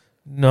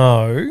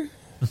 No.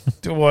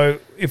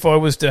 If I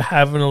was to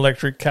have an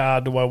electric car,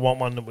 do I want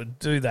one that would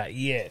do that?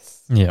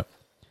 Yes. Yeah.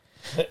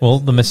 Well,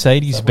 the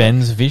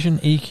Mercedes-Benz Vision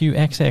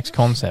EQXX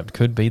concept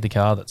could be the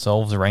car that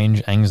solves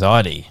range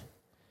anxiety.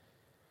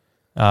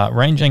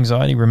 Range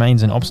anxiety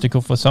remains an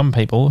obstacle for some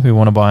people who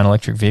want to buy an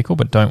electric vehicle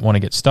but don't want to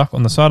get stuck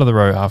on the side of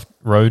the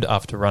road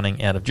after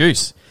running out of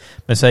juice.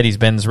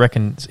 Mercedes-Benz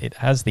reckons it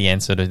has the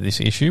answer to this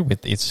issue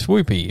with its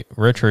swoopy,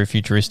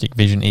 retro-futuristic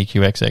Vision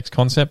EQXX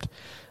concept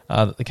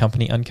that the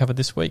company uncovered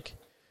this week.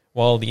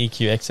 While the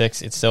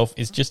EQXX itself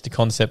is just a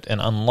concept and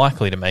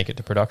unlikely to make it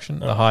to production,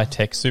 the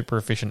high-tech,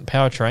 super-efficient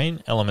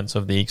powertrain, elements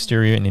of the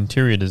exterior and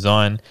interior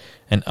design,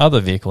 and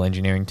other vehicle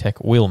engineering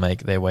tech will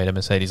make their way to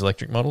Mercedes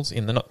electric models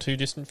in the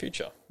not-too-distant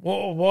future.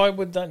 Well, why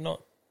would that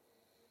not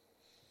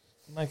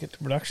make it to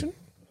production?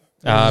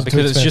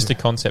 Because it's just a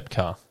concept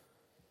car.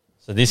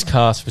 So this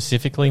car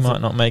specifically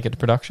might not make it to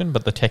production,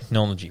 but the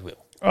technology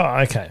will. Oh,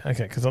 okay.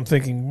 Because I'm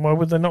thinking, why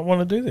would they not want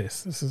to do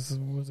this? This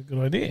was a good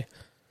idea.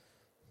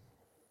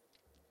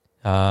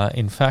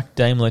 In fact,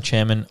 Daimler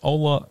chairman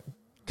Ola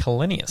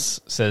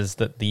Kalenius says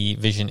that the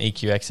Vision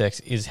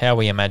EQXX is how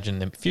we imagine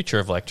the future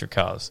of electric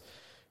cars.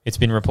 It's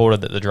been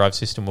reported that the drive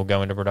system will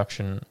go into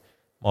production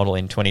model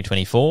in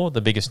 2024. The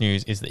biggest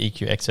news is the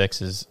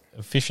EQXX's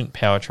efficient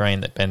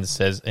powertrain that Benz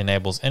says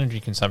enables energy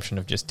consumption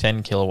of just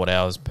 10 kilowatt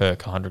hours per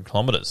 100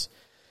 kilometres.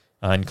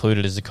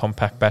 Included is a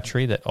compact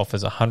battery that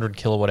offers 100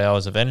 kilowatt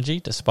hours of energy,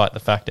 despite the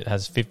fact it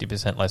has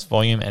 50% less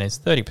volume and is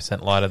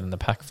 30% lighter than the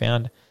pack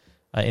found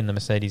in the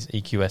Mercedes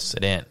EQS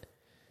sedan.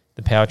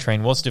 The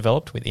powertrain was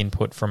developed with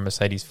input from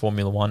Mercedes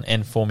Formula 1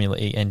 and Formula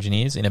E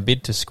engineers in a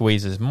bid to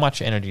squeeze as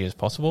much energy as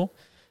possible.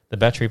 The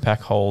battery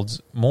pack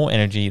holds more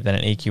energy than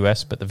an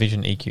EQS, but the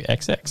Vision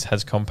EQXX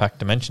has compact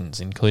dimensions,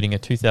 including a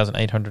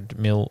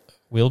 2,800mm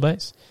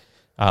wheelbase,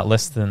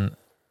 less than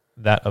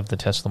that of the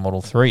Tesla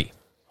Model 3.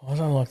 I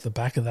don't like the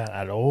back of that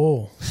at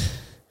all.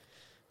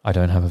 I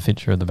don't have a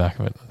picture of the back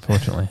of it,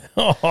 unfortunately.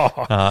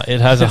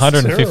 It has a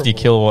 150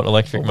 kilowatt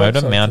electric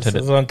motor mounted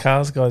at on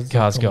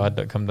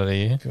carsguide.com.au.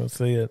 If you want to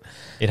see it.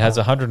 It has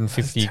a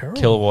 150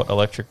 kilowatt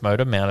electric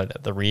motor mounted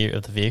at the rear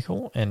of the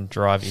vehicle, and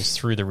drive is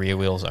through the rear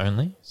wheels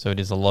only. So it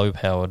is a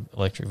low-powered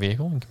electric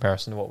vehicle in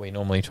comparison to what we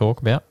normally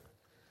talk about.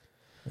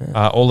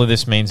 All of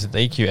this means that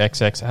the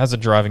EQXX has a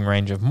driving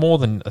range of more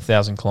than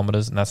 1,000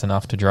 kilometres, and that's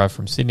enough to drive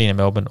from Sydney to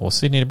Melbourne or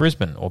Sydney to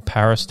Brisbane or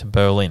Paris to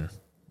Berlin.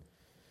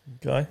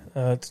 Okay.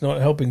 It's not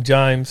helping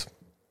James,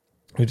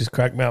 who just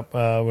cracked me up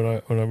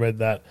when I read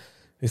that.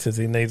 He says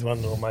he needs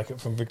one that will make it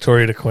from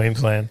Victoria to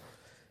Queensland,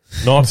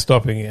 not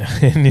stopping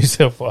in New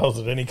South Wales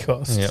at any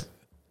cost. Yep.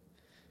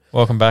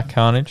 Welcome back,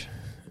 Carnage.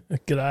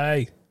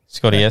 G'day.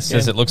 Scotty S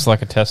says it looks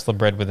like a Tesla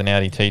bred with an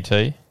Audi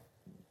TT.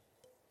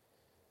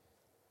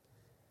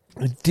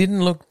 It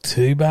didn't look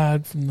too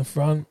bad from the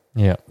front.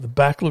 Yeah. The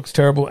back looks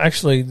terrible.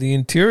 Actually, the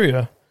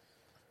interior,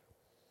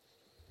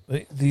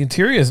 the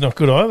interior is not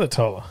good either,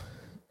 Tyler.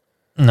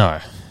 No.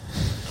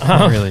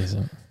 It really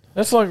isn't.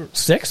 That's like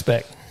sex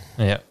spec.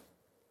 Yeah.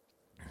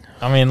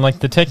 I mean, like,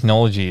 the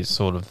technology is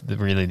sort of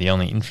really the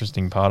only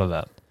interesting part of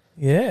that.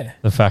 Yeah.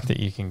 The fact that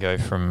you can go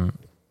from,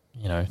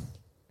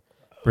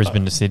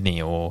 Brisbane to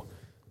Sydney, or,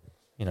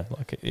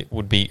 like, it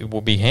would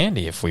be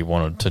handy if we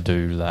wanted to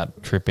do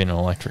that trip in an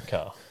electric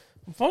car.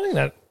 I'm finding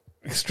that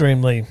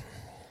extremely...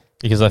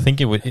 Because I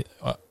think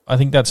I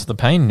think that's the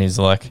pain, is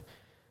like,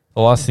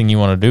 the last thing you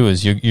want to do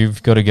is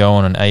you've got to go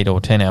on an 8 or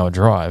 10 hour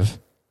drive,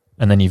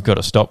 and then you've got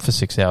to stop for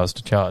 6 hours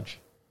to charge.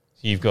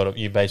 So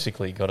you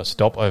basically got to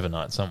stop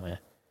overnight somewhere.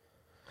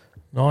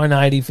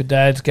 $9.80 for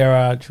Dad's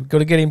garage. We've got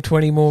to get him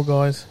 20 more,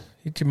 guys.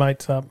 Hit your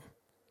mates up.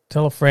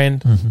 Tell a friend.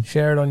 Mm-hmm.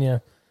 Share it on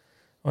your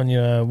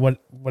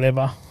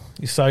whatever,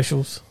 your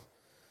socials.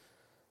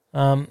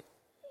 I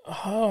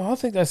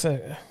think that's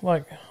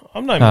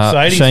I'm no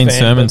Mercedes Shane fan.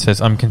 Sermon says,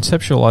 I'm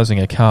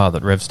conceptualising a car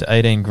that revs to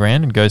 18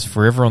 grand and goes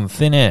forever on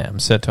thin air. I'm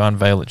set to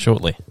unveil it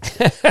shortly.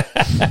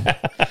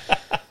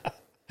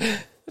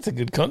 That's a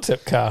good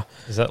concept car.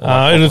 Is that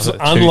it is a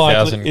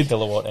unlikely 2,000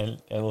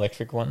 kilowatt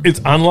electric one?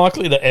 It's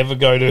unlikely to ever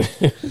go to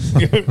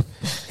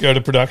go to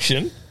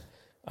production,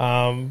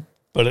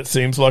 but it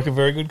seems like a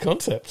very good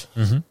concept.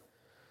 Mm-hmm.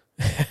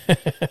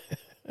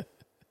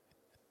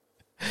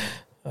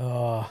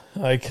 Oh,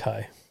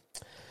 okay.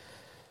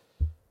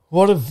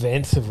 What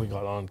events have we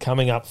got on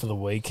coming up for the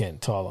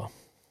weekend, Tyler?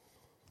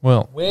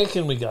 Well, Where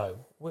can we go?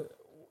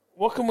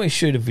 What can we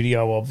shoot a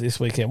video of this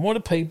weekend? What do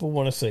people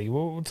want to see?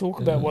 We'll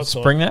talk about what's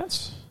Spring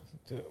Nats,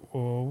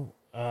 on.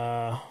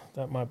 Well,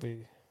 that might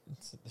be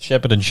the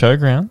Shepparton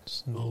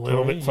Showgrounds. a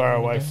little bit far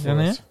away down from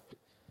there. us.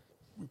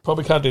 We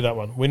probably can't do that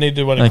one. We need to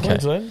do one in Okay.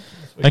 Queensland.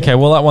 Okay,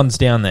 well, that one's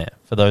down there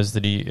for those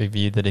of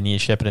you that are near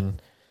Shepparton,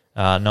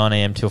 9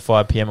 a.m. till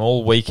 5 p.m.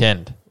 all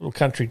weekend. Little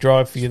country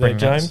drive for you there,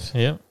 Spring Nats, James.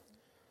 yeah.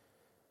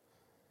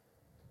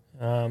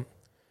 Um,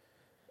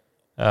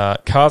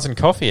 Cars and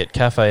Coffee at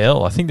Cafe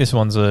L. I think this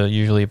one's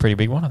usually a pretty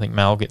big one. I think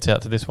Mal gets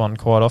out to this one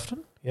quite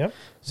often. Yep.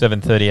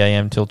 7:30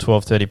 a.m. till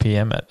 12:30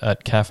 p.m.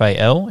 at Cafe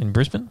L in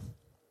Brisbane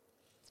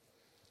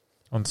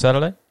on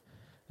Saturday.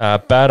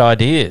 Bad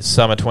Ideas,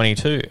 Summer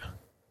 22,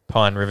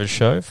 Pine Rivers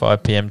Show,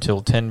 5 p.m.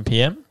 till 10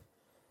 p.m.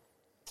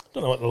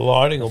 Don't know what the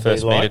lighting will be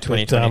First like. meet of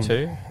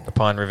 2022, the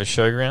Pine Rivers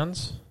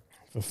Showgrounds.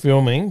 For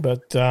filming,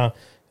 but it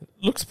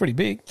looks pretty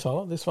big,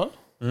 Tyler, this one.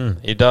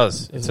 It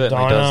does. It There's a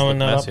certainly dyno does look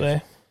and that up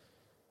massive.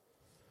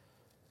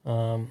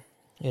 there.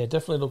 Yeah,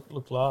 definitely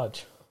look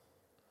large.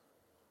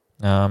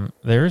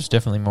 There is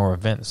definitely more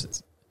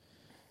events.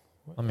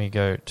 Let me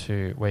go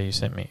to where you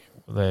sent me.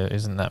 There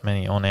isn't that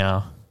many on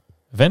our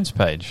events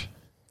page.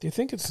 Do you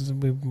think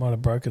we might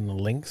have broken the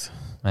links?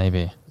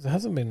 Maybe. There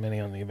hasn't been many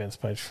on the events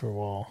page for a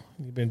while.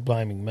 You've been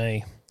blaming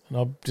me, and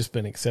I've just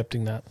been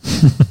accepting that.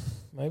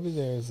 Maybe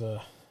there is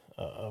a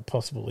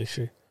possible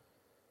issue.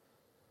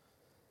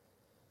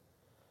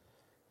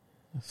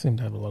 I seem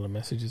to have a lot of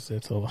messages there,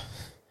 Tyler.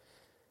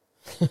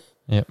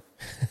 Yep.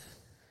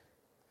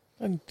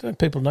 Don't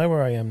people know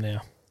where I am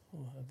now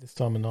at this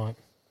time of night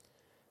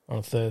on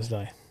a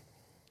Thursday?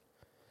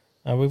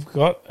 We've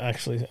got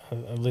actually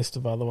a list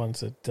of other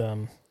ones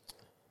that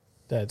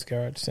Dad's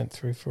Garage sent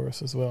through for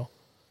us as well.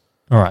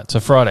 All right, so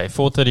Friday,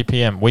 4:30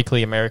 p.m,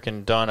 weekly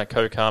American Diner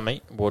Co-Car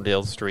Meet,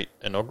 Wardell Street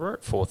Inaugura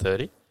at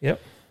 4:30.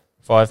 Yep.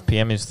 5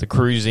 p.m. is the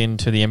cruise in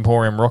to the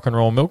Emporium Rock and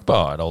Roll Milk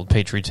Bar at Old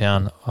Petrie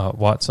Town,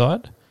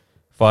 Whiteside.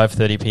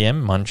 5:30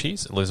 p.m,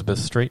 Munchies, Elizabeth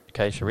Street,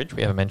 Acacia Ridge.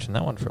 We haven't mentioned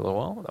that one for a little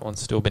while. That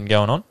one's still been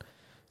going on.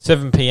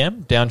 7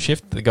 p.m,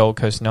 Downshift, the Gold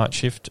Coast Night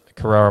Shift,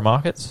 Carrara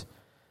Markets.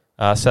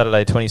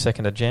 Saturday,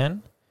 22nd of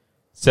Jan.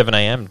 7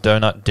 a.m,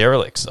 Donut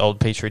Derelicts, Old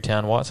Petrie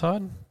Town,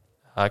 Whiteside.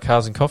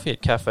 Cars and Coffee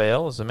at Cafe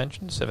L, as I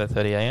mentioned,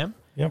 7:30 a.m.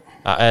 Yep.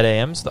 8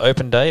 a.m's the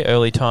Open Day,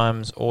 Early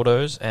Times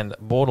Autos and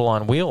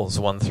Borderline Wheels,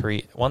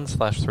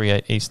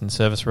 1/38 Eastern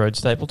Service Road,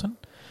 Stapleton.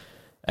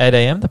 8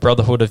 a.m, the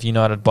Brotherhood of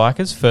United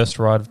Bikers, first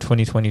ride of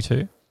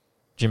 2022,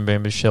 Jim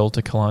Boomer's Shell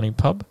to Kalani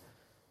Pub.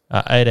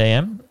 8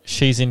 a.m,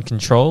 She's in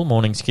Control,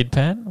 Morning Skid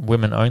Pan,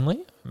 Women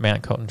Only,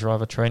 Mount Cotton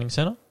Driver Training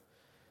Centre.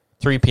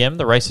 3 p.m,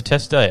 the Racer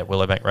Test Day at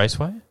Willowbank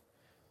Raceway.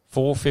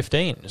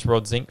 4:15 is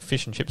Rod Zink,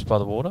 Fish and Chips by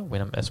the Water,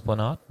 Wynnum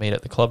Esplanade, meet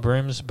at the Club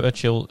Rooms,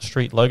 Birchill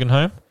Street,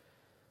 Loganholme.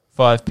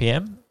 5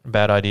 p.m,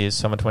 Bad Ideas,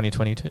 Summer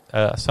 22,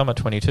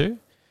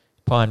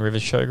 Pine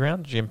Rivers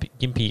Showground,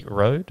 Gympie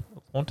Road,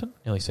 Launton.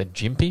 Nearly said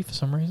Gympie for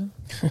some reason.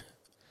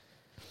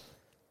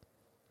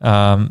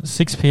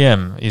 6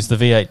 p.m. is the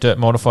V8 Dirt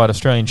Modified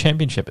Australian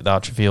Championship at the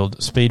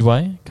Archerfield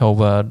Speedway,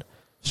 Colbard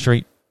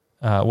Street,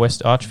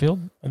 West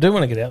Archerfield. I do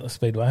want to get out the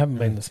Speedway. I haven't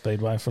been to the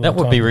Speedway for a long That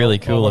time. would be really I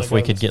cool wanna if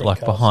we go to could the get like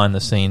sprint cars. behind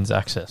the scenes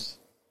access.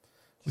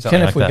 We Something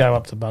can if like we that. go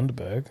up to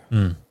Bundaberg.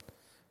 Mm.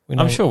 We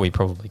know, I'm sure we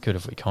probably could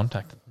if we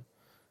contacted them.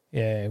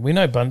 Yeah, we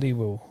know Bundy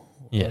will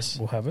Yes.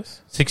 will have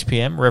us. 6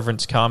 p.m.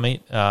 Reverence Car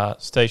Meet,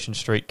 Station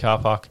Street Car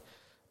Park,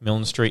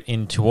 Milne Street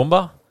in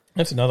Toowoomba.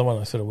 That's another one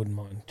I sort of wouldn't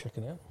mind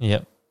checking out.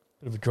 Yep.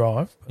 Bit of a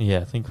drive. Yeah,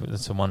 I think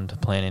that's the one to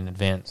plan in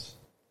advance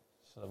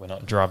so that we're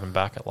not driving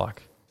back at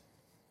like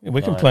Yeah,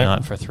 we can 9 at plan.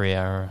 night for a 3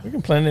 hour. We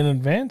can plan in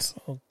advance.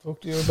 I'll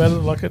talk to you about it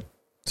like at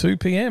 2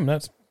 p.m.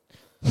 That's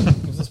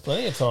gives us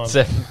plenty of time.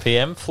 7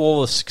 p.m.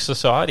 Flawless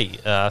Society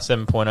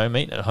 7.0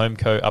 meet at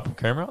Homeco Upper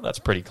Coomera. That's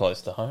pretty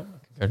close to home.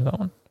 I can go to that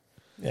one.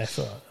 Yeah,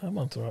 so that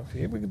one's all right for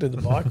you. We can do the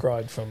bike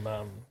ride from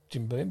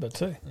Jim Boomba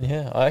too.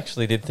 Yeah, I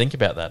actually did think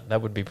about that.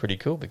 That would be pretty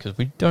cool because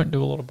we don't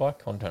do a lot of bike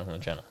content on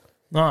the channel.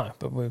 No,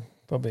 but we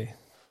probably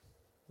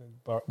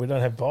we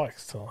don't have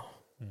bikes. So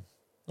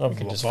We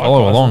can just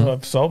follow along.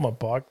 I've sold my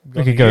bike.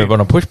 We could go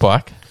on a push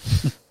bike.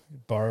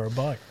 Borrow a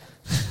bike.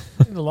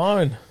 Leave it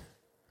alone.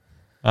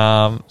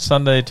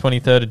 Sunday,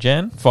 23rd of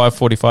Jan,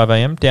 5:45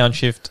 a.m.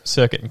 Downshift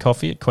Circuit and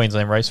Coffee at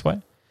Queensland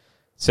Raceway.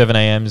 7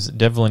 a.m.'s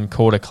Devlin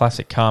Quarter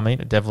Classic Car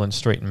Meet at Devlin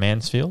Street in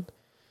Mansfield.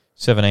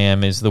 7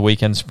 a.m. is the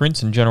weekend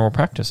sprints and general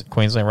practice at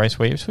Queensland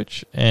Raceway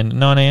Ipswich. And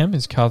 9 a.m.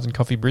 is Cars and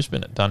Coffee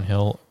Brisbane at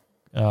Dunhill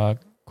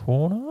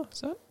Corner.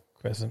 Is that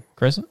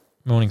Crescent?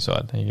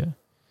 Morningside. There you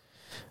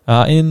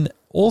go. In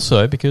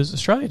also because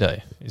Australia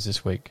Day is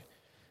this week.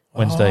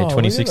 Wednesday, Oh, 26th of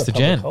we have a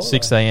Jan, public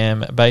 6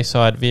 a.m.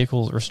 Bayside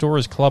Vehicles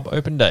Restorers Club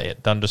Open Day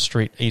at Dundas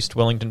Street, East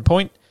Wellington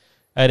Point.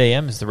 8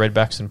 a.m. is the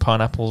Redbacks and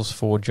Pineapples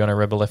for Jono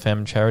Rebel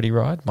FM charity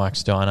ride,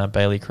 Mike's Diner,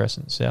 Bailey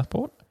Crescent,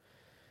 Southport.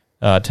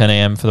 10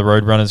 a.m. for the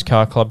Roadrunners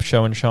Car Club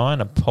Show and Shine,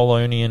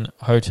 Apollonian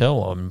Hotel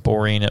on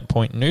Boreen at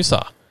Point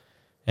Noosa.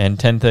 And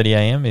 10:30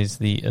 a.m. is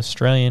the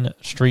Australian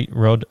Street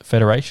Rod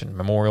Federation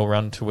Memorial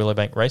Run to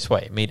Willowbank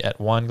Raceway. Meet at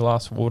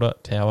Wineglass Water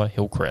Tower,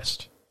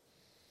 Hillcrest.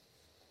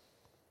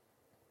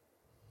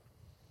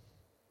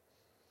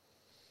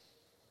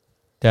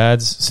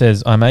 Dads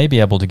says, I may be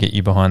able to get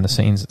you behind the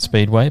scenes at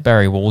Speedway.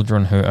 Barry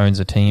Waldron, who owns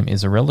a team,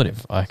 is a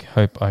relative. I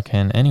hope I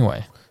can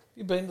anyway.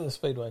 You been to the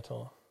Speedway,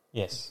 Tyler?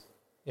 Yes.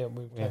 Yeah,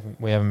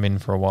 We haven't been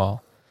for a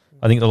while.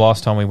 I think the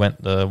last time we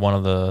went, one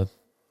of the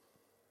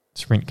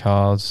sprint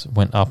cars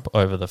went up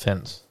over the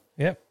fence.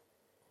 Yep.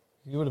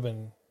 You would have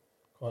been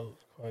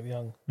quite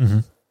young. Mm-hmm.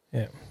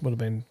 Yeah, would have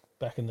been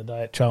back in the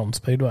day at Charlton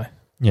Speedway.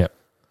 Yep.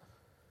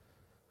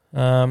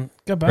 Go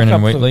back Brendan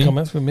up Wheatley to the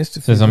comments. We missed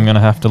a few. Says, I'm going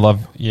to have to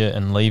love you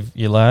and leave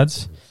you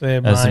lads,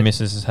 Fair, as the mate.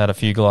 missus has had a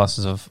few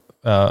glasses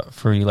of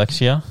free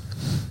Lexia.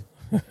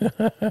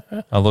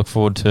 I look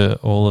forward to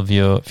all of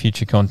your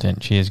future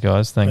content. Cheers,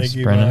 guys. Thanks, Thank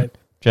you, Brennan. mate.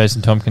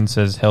 Jason Tompkins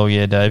says, hell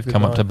yeah, Dave. Good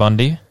Come up night. to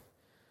Bundy.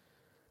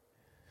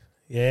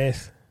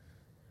 Yes.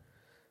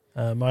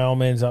 My old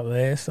man's up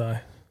there, so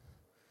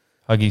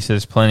Huggy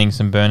says, planning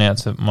some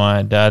burnouts at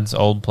my dad's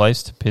old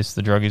place to piss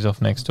the druggies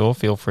off next door.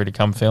 Feel free to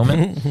come film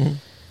it.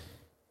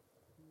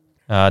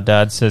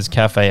 Dad says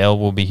Cafe L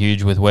will be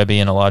huge with Webby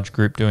and a large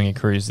group doing a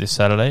cruise this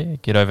Saturday.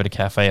 Get over to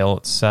Cafe L.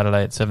 It's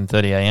Saturday at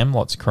 7:30 a.m.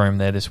 Lots of chrome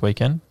there this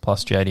weekend,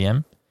 plus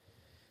JDM.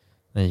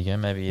 There you go.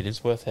 Maybe it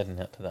is worth heading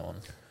out to that one.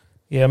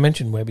 yeah, I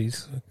mentioned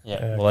Webby's.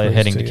 Yeah, well, they're cruise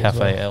heading to you as Cafe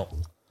well. L.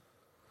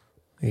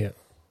 Yeah.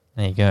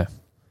 There you go.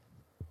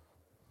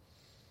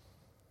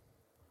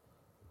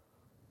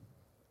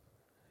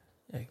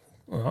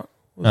 All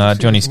right.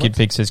 Johnny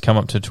Skidpig says, come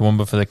up to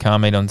Toowoomba for the car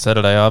meet on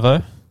Saturday,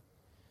 Arvo.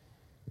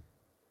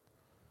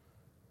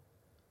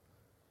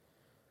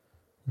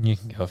 You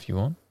can go if you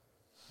want.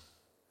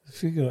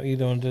 If you don't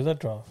want to do that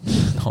drive.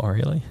 Not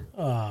really.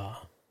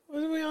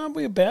 Aren't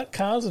we about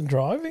cars and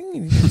driving?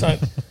 You just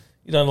don't.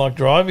 You don't like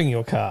driving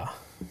your car.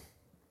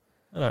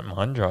 I don't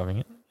mind driving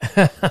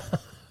it.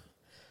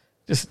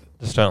 Just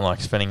don't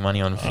like spending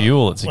money on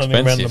fuel. It's running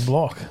around the expensive.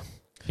 block.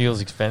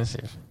 Fuel's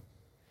expensive.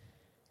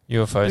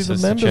 UFO Do the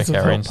says to members check of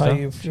our Help Pay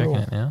Your Insta. Fuel.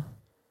 Check it now.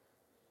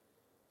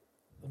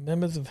 The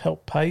members have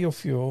helped pay your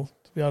fuel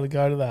to be able to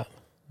go to that.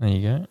 There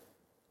you go.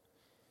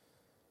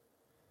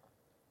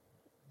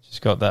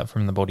 Just got that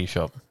from the body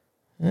shop.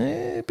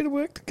 A bit of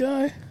work to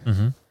go.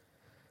 Mm-hmm.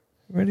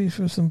 Ready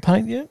for some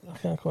paint yet? I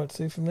can't quite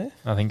see from there.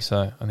 I think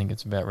so. I think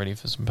it's about ready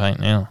for some paint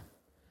now.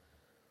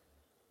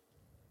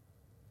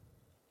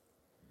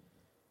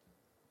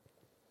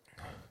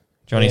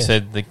 Johnny Yeah.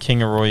 said the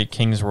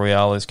Kings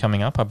Royale is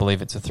coming up. I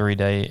believe it's a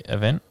 3-day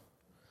event.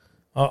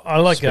 I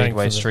like going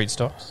Speedway for the street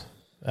stops.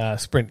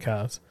 sprint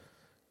cars.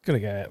 Got to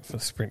go out for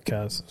sprint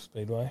cars at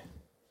Speedway.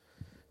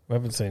 We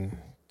haven't seen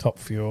Top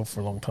Fuel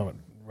for a long time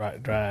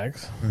at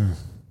drags.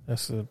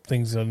 That's the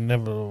things I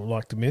never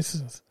like to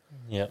miss.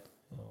 Yep.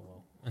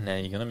 And now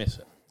you're going to miss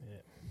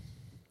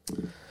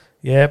it.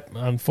 Yep,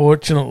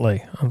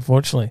 unfortunately.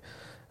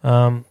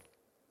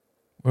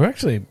 We're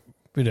actually a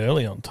bit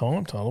early on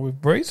time, Tyler. We've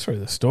breezed through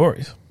the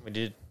stories. We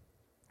did.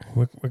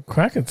 We're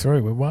cracking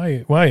through. We're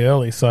way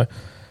early. So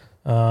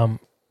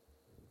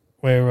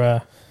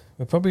we're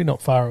probably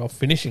not far off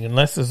finishing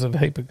unless there's a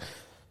heap of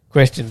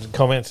questions and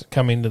comments that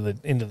come into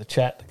the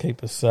chat to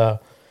keep us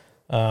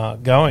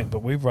going.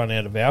 But we've run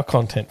out of our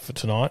content for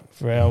tonight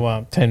for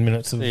our 10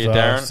 minutes of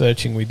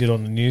searching we did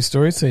on the news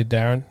story. See you,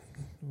 Darren.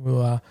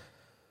 We'll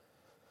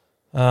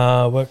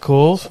work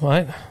calls,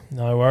 mate.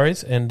 No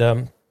worries.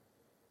 And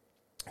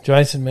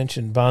Jason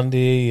mentioned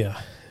Bundy.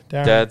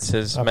 Darren, Dad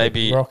says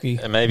maybe Rocky.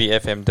 Maybe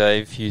FM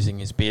Dave using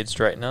his beard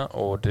straightener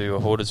or do a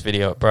hoarder's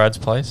video at Brad's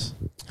place.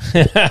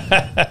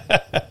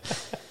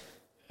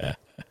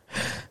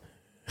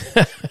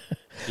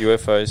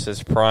 UFO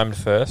says primed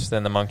first,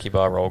 then the monkey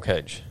bar roll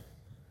cage.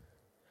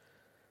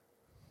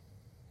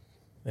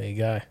 There you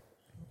go.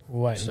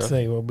 We'll wait and Stuff.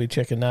 see. We'll be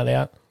checking that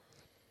out.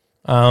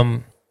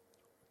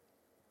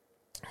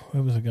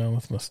 Where was I going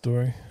with my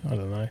story? I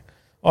don't know.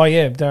 Oh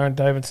yeah, Darren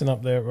Davidson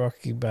up there at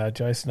Rocky Bar,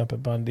 Jason up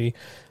at Bundy.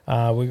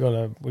 We got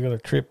a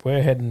trip.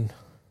 We're heading.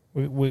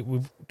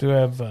 We do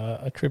have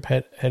a trip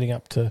heading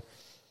up to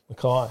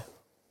Mackay.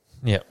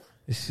 Yep.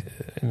 This,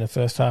 in the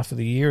first half of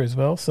the year as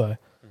well. So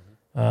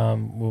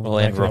We'll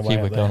end Rocky.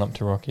 We're going up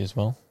to Rocky as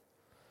well.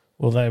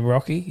 Well, they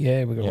Rocky.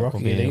 Yeah, we got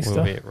Rocky at Easter.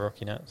 We'll be at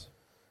Rocky Nuts.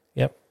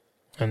 Yep.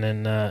 And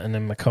then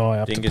Mackay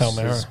up Dingus to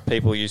Palmyra. says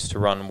people used to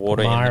run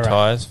water in Palmyra. the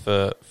tyres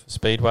for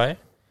Speedway.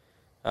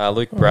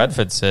 Luke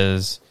Bradford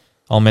says,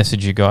 I'll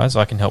message you guys.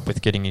 I can help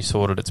with getting you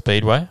sorted at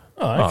Speedway.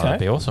 Oh, okay. That'd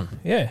be awesome.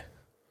 Yeah.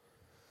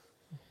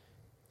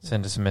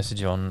 Send us a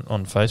message on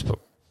Facebook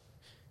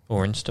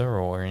or Insta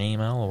or an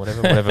email or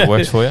whatever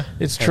works for you.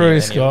 It's true,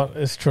 Scott.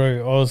 It's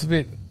true. I was a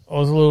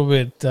little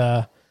bit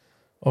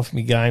off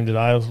my game today.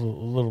 I was a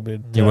little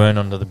bit. You weren't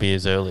onto the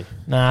beers early.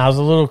 Nah, I was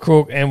a little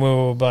crook, and we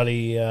were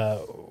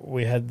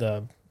we had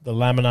the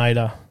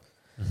laminator,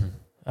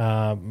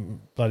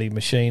 bloody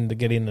machine to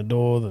get in the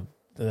door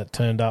that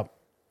turned up.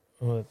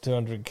 A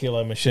 200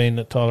 kilo machine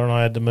that Tyler and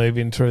I had to move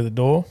in through the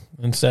door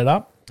and set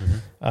up.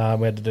 We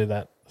had to do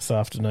that this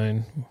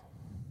afternoon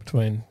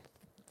between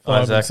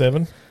 5 and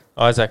 7.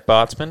 Isaac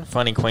Bartsman,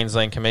 funny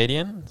Queensland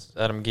comedian. It's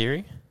Adam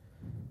Geary.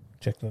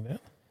 Check that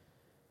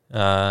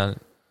out.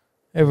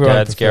 Everyone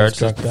Dad's prefers Garage says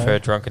Drunk prefer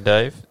Dave. Drunken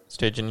Dave.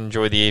 Sturgeon,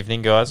 enjoy the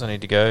evening, guys. I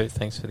need to go.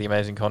 Thanks for the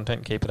amazing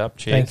content. Keep it up.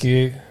 Cheers. Thank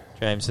you.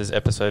 James says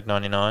episode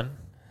 99.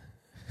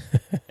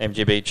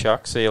 MGB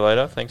Chuck, see you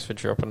later. Thanks for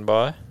dropping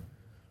by.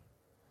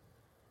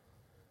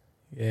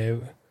 Yeah.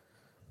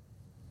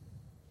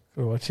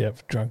 Gotta watch out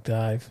for Drunk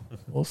Dave.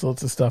 All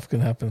sorts of stuff can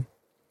happen.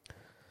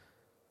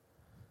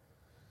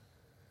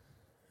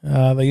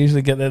 They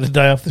usually get there the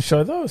day off the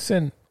show. They were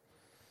sent.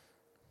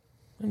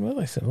 When were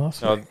they sent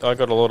last week? I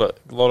got a lot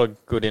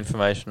of good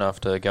information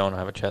after going and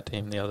have a chat to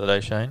him the other day,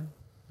 Shane,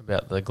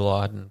 about the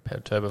Glide and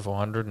Turbo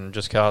 400 and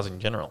just cars in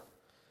general.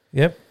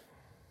 Yep.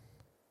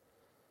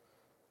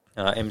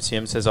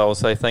 MCM says, I will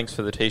say thanks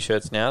for the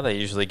T-shirts now. They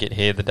usually get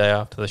here the day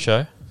after the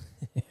show.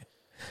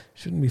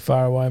 Shouldn't be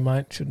far away,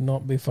 mate. Should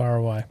not be far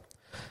away.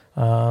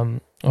 I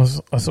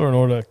saw an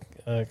order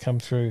come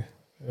through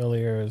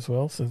earlier as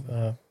well,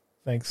 so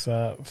thanks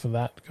for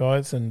that,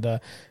 guys. And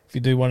if you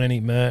do want any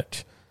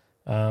merch,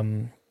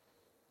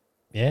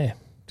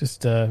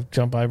 just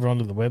jump over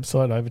onto the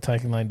website,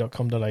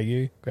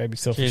 overtakinglane.com.au, grab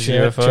yourself Cheers, a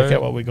shirt, UFO. check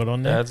out what we got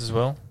on there. Dads as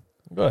well.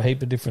 We've got a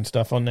heap of different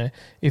stuff on there.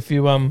 If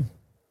you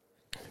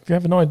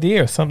have an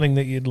idea of something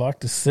that you'd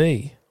like to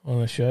see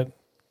on a shirt,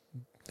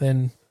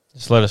 then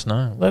Just let us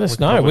know. let us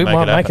know. We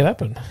might make it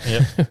happen.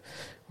 Yep.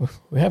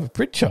 We have a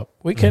print shop.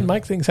 We can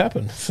make things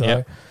happen. So,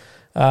 Yep.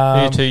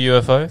 You too,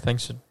 UFO.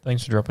 Thanks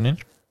for dropping in.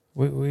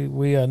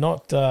 we are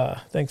not.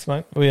 Thanks,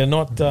 mate. We are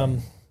not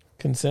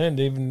concerned,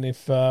 even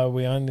if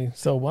we only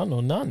sell one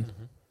or none.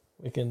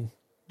 We can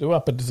do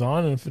up a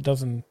design, and if it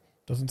doesn't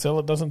sell,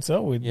 it doesn't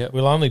sell.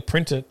 We'll only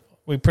print it.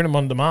 We print them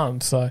on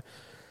demand. So,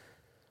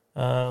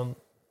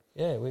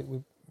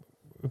 we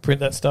print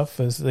that stuff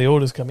as the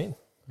orders come in.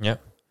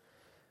 Yep.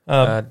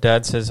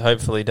 Dad says,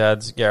 hopefully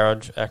Dad's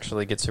garage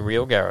actually gets a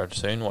real garage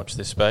soon. Watch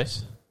this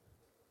space.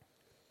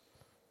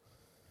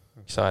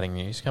 Exciting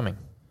news coming.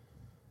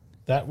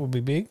 That will be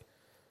big.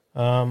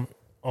 I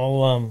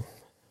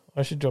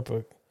should drop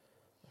a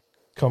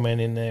comment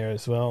in there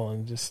as well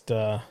and just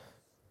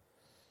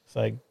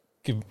say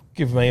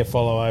give me a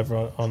follow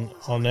over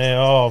on there.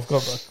 Oh, I've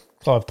got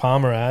Clive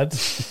Palmer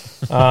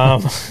ads.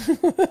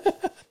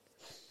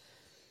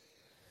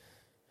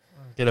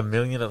 Get 1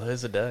 million of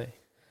those a day.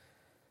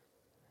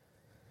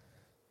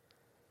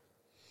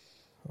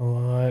 All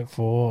right,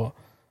 for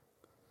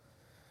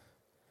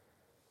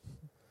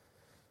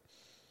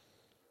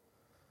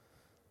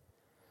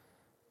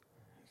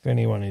if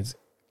anyone is.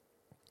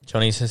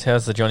 Johnny says,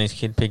 how's the Johnny's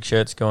Kid Pig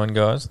shirts going,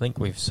 guys? I think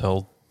we've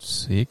sold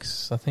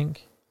 6,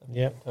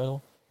 Yep.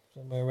 total.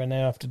 Somewhere around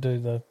now, I have to do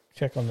the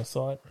check on the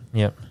site.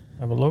 Yep.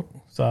 Have a look.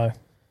 So,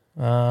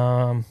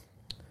 got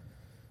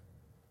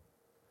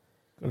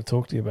to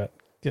talk to you about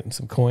getting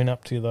some coin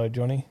up to you though,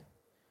 Johnny.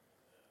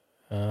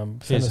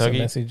 Send Cheers, us a Huggy.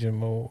 message and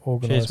we'll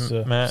organise Cheers,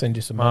 to Matt, send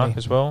you some Mark money.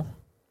 as well.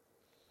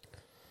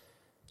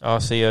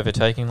 RC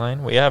overtaking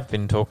lane. We have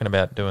been talking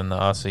about doing the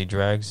RC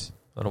drags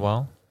a little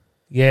while.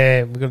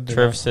 Yeah, we've got to do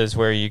Trev that. says,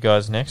 where are you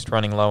guys next?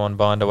 Running low on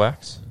binder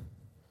wax.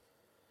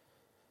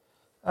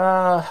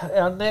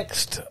 Our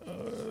next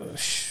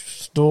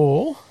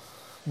store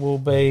will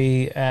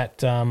be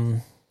at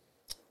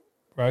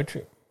Road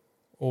Trip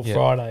or Yeah.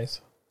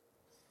 Fridays.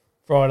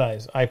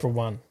 Fridays, April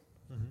 1.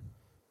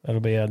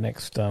 That'll be our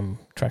next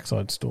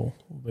trackside store.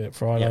 We'll be at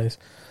Fridays.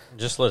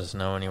 Just let us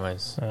know,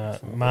 anyways.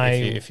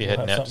 May if you're we'll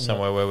heading have out something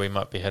somewhere where we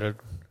might be headed,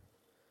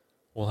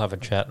 we'll have a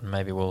chat and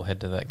maybe we'll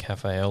head to that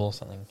Cafe L or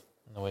something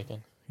on the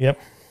weekend. Yep.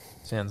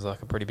 Sounds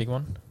like a pretty big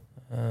one.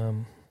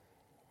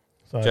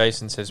 So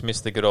Jason says,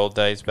 miss the good old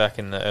days back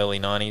in the early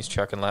 90s,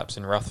 chucking laps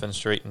in Ruthven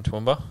Street in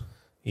Toowoomba.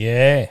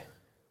 yeah,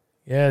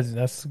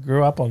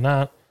 grew up on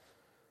that.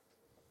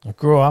 I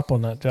grew up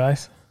on that,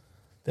 Jace.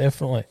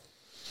 Definitely.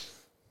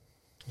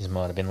 You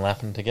might have been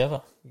lapping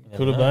together. You never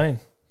Could have know. been.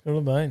 Could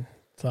have been.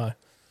 So,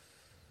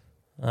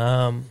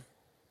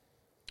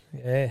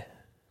 yeah,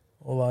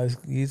 all those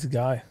years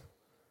ago.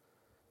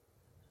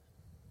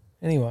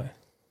 Anyway,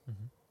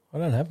 I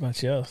don't have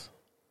much else.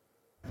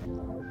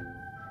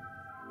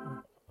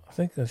 I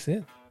think that's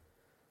it.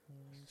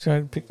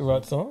 Trying to pick the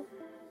right song.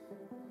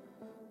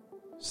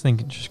 Just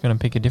think just going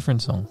to pick a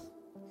different song.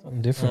 Something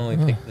I different.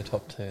 only Oh. picked the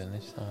top two and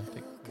this time I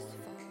picked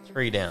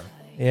 3 down.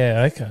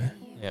 Yeah, okay.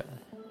 Yeah.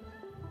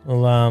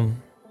 Well,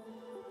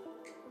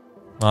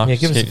 Mark, Yeah,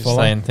 just give us a keep follow.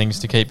 saying things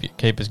to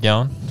keep us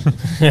going.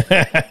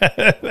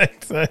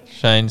 thanks,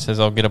 Shane says,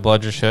 I'll get a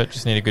bludger shirt.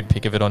 Just need a good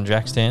pick of it on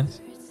jack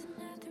stands.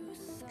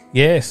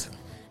 yes.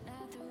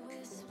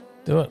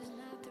 Do it.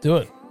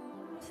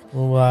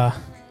 We'll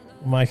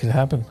make it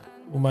happen.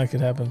 We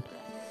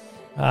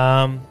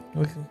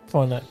can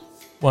find that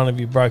one of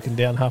you broken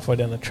down halfway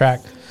down the track.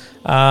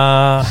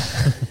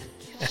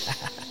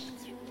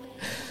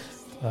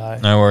 So,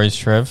 No worries,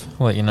 Trev.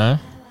 I'll let you know.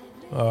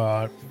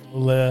 all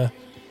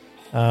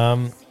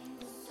right.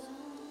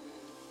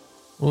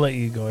 We'll let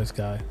you guys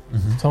go.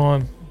 It's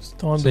time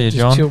See to you, just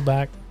John. chill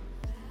back.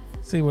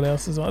 See what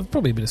else is on.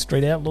 Probably a bit of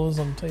Street Outlaws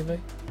on TV.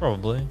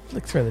 Probably.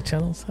 Flick through the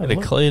channels. Have Bit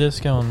a of look.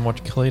 Cletus. Go and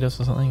watch Cletus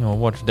or something. Or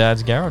watch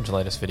Dad's Garage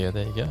latest video.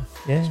 There you go.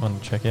 Yeah. Just one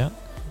to check out.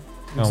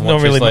 Go It's and not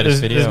watch really. his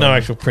latest There's video. no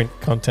actual print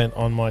content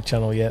on my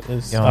channel yet.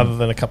 There's Go on. other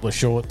than a couple of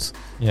shorts.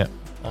 Yeah.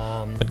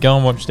 Um, But go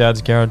and watch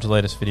Dad's Garage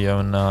latest video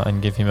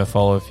and give him a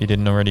follow if you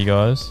didn't already,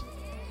 guys.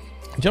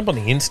 jump on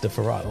the Insta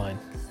for Right Lane,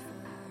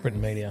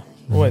 Britain Media.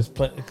 Always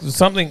there's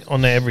something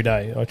on there every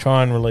day. I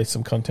try and release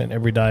some content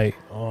every day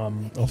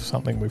of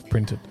something we've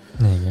printed.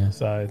 There you go.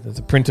 So there's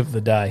a print of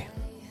the day.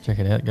 Check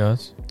it out,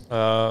 guys.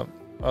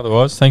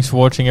 Otherwise, thanks for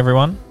watching,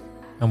 everyone.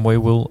 And we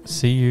will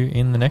see you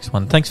in the next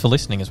one. Thanks for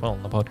listening as well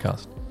on the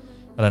podcast.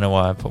 I don't know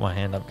why I put my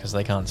hand up because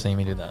they can't see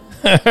me do that.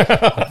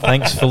 But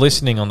thanks for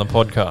listening on the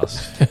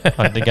podcast.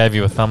 I gave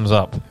you a thumbs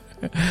up.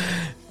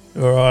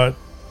 All right.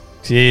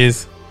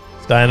 Cheers.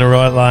 Stay in the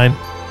right lane.